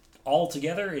 but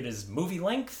altogether it is movie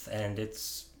length, and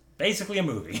it's basically a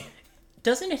movie.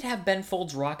 Doesn't it have Ben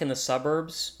Folds Rock in the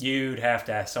Suburbs? You'd have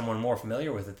to ask someone more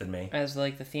familiar with it than me. As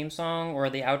like the theme song or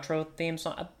the outro theme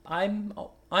song?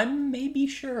 I'm maybe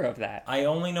sure of that. I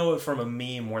only know it from a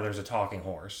meme where there's a talking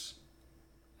horse.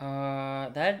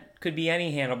 That could be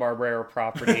any Hanna-Barbera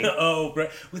property. Oh,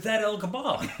 was that El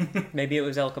Kabong? Maybe it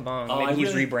was El Kabong. Maybe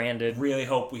he's rebranded. Really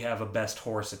hope we have a best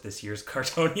horse at this year's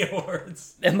Cartonia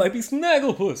Awards. It might be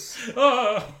Snagglepuss.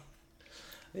 Oh.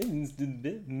 It's the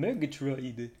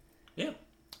Megatroid. Yeah.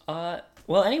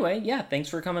 Well, anyway, yeah, thanks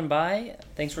for coming by.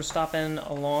 Thanks for stopping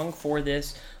along for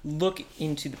this look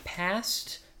into the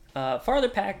past. Farther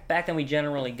back than we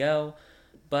generally go.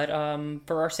 But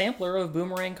for our sampler of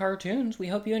Boomerang cartoons, we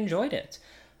hope you enjoyed it.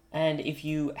 And if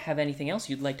you have anything else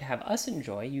you'd like to have us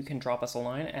enjoy, you can drop us a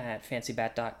line at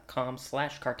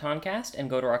fancybat.com/cartoncast and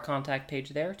go to our contact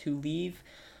page there to leave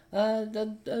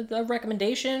a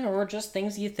recommendation or just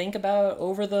things you think about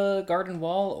Over the Garden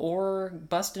Wall or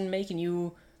bustin' making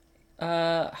you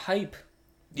hype.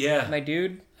 Yeah. My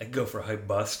dude. I'd go for a hype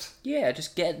bust. Yeah,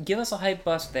 just give us a hype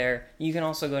bust there. You can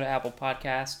also go to Apple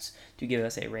Podcasts to give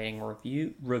us a rating or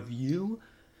review.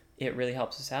 It really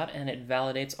helps us out, and it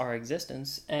validates our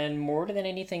existence. And more than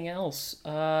anything else,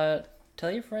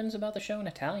 tell your friends about the show in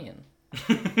Italian.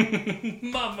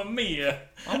 Mamma mia.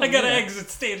 Mamma I gotta mia. exit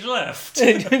stage left.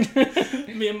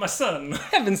 Me and my son.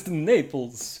 Heavens to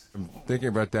Naples. I'm thinking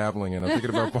about dabbling in. I'm thinking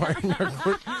about buying a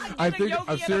quick. I'm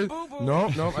serious. No,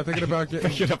 I'm thinking about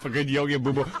getting. Get up a good Yogi and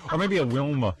Boo Boo, or maybe a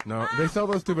Wilma. No, they sell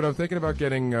those too, but I'm thinking about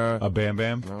getting. A Bam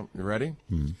Bam. No, you ready?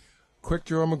 Quick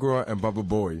Draw McGraw and Bubba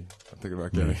Boy. I'm thinking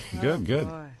about getting. Good.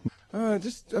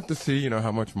 Just have to see,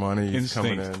 how much money is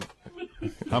coming in.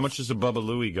 How much does a Bubba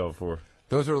Louie go for?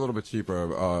 Those are a little bit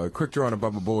cheaper. Quick Draw and a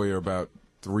Bubba Boy are about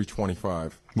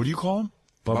 $3.25. What do you call him?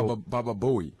 Bubba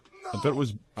Boy. I thought it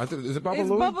was Is it Bubba It's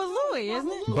Louie? Bubba Louie, isn't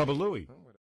it? Bubba Louie.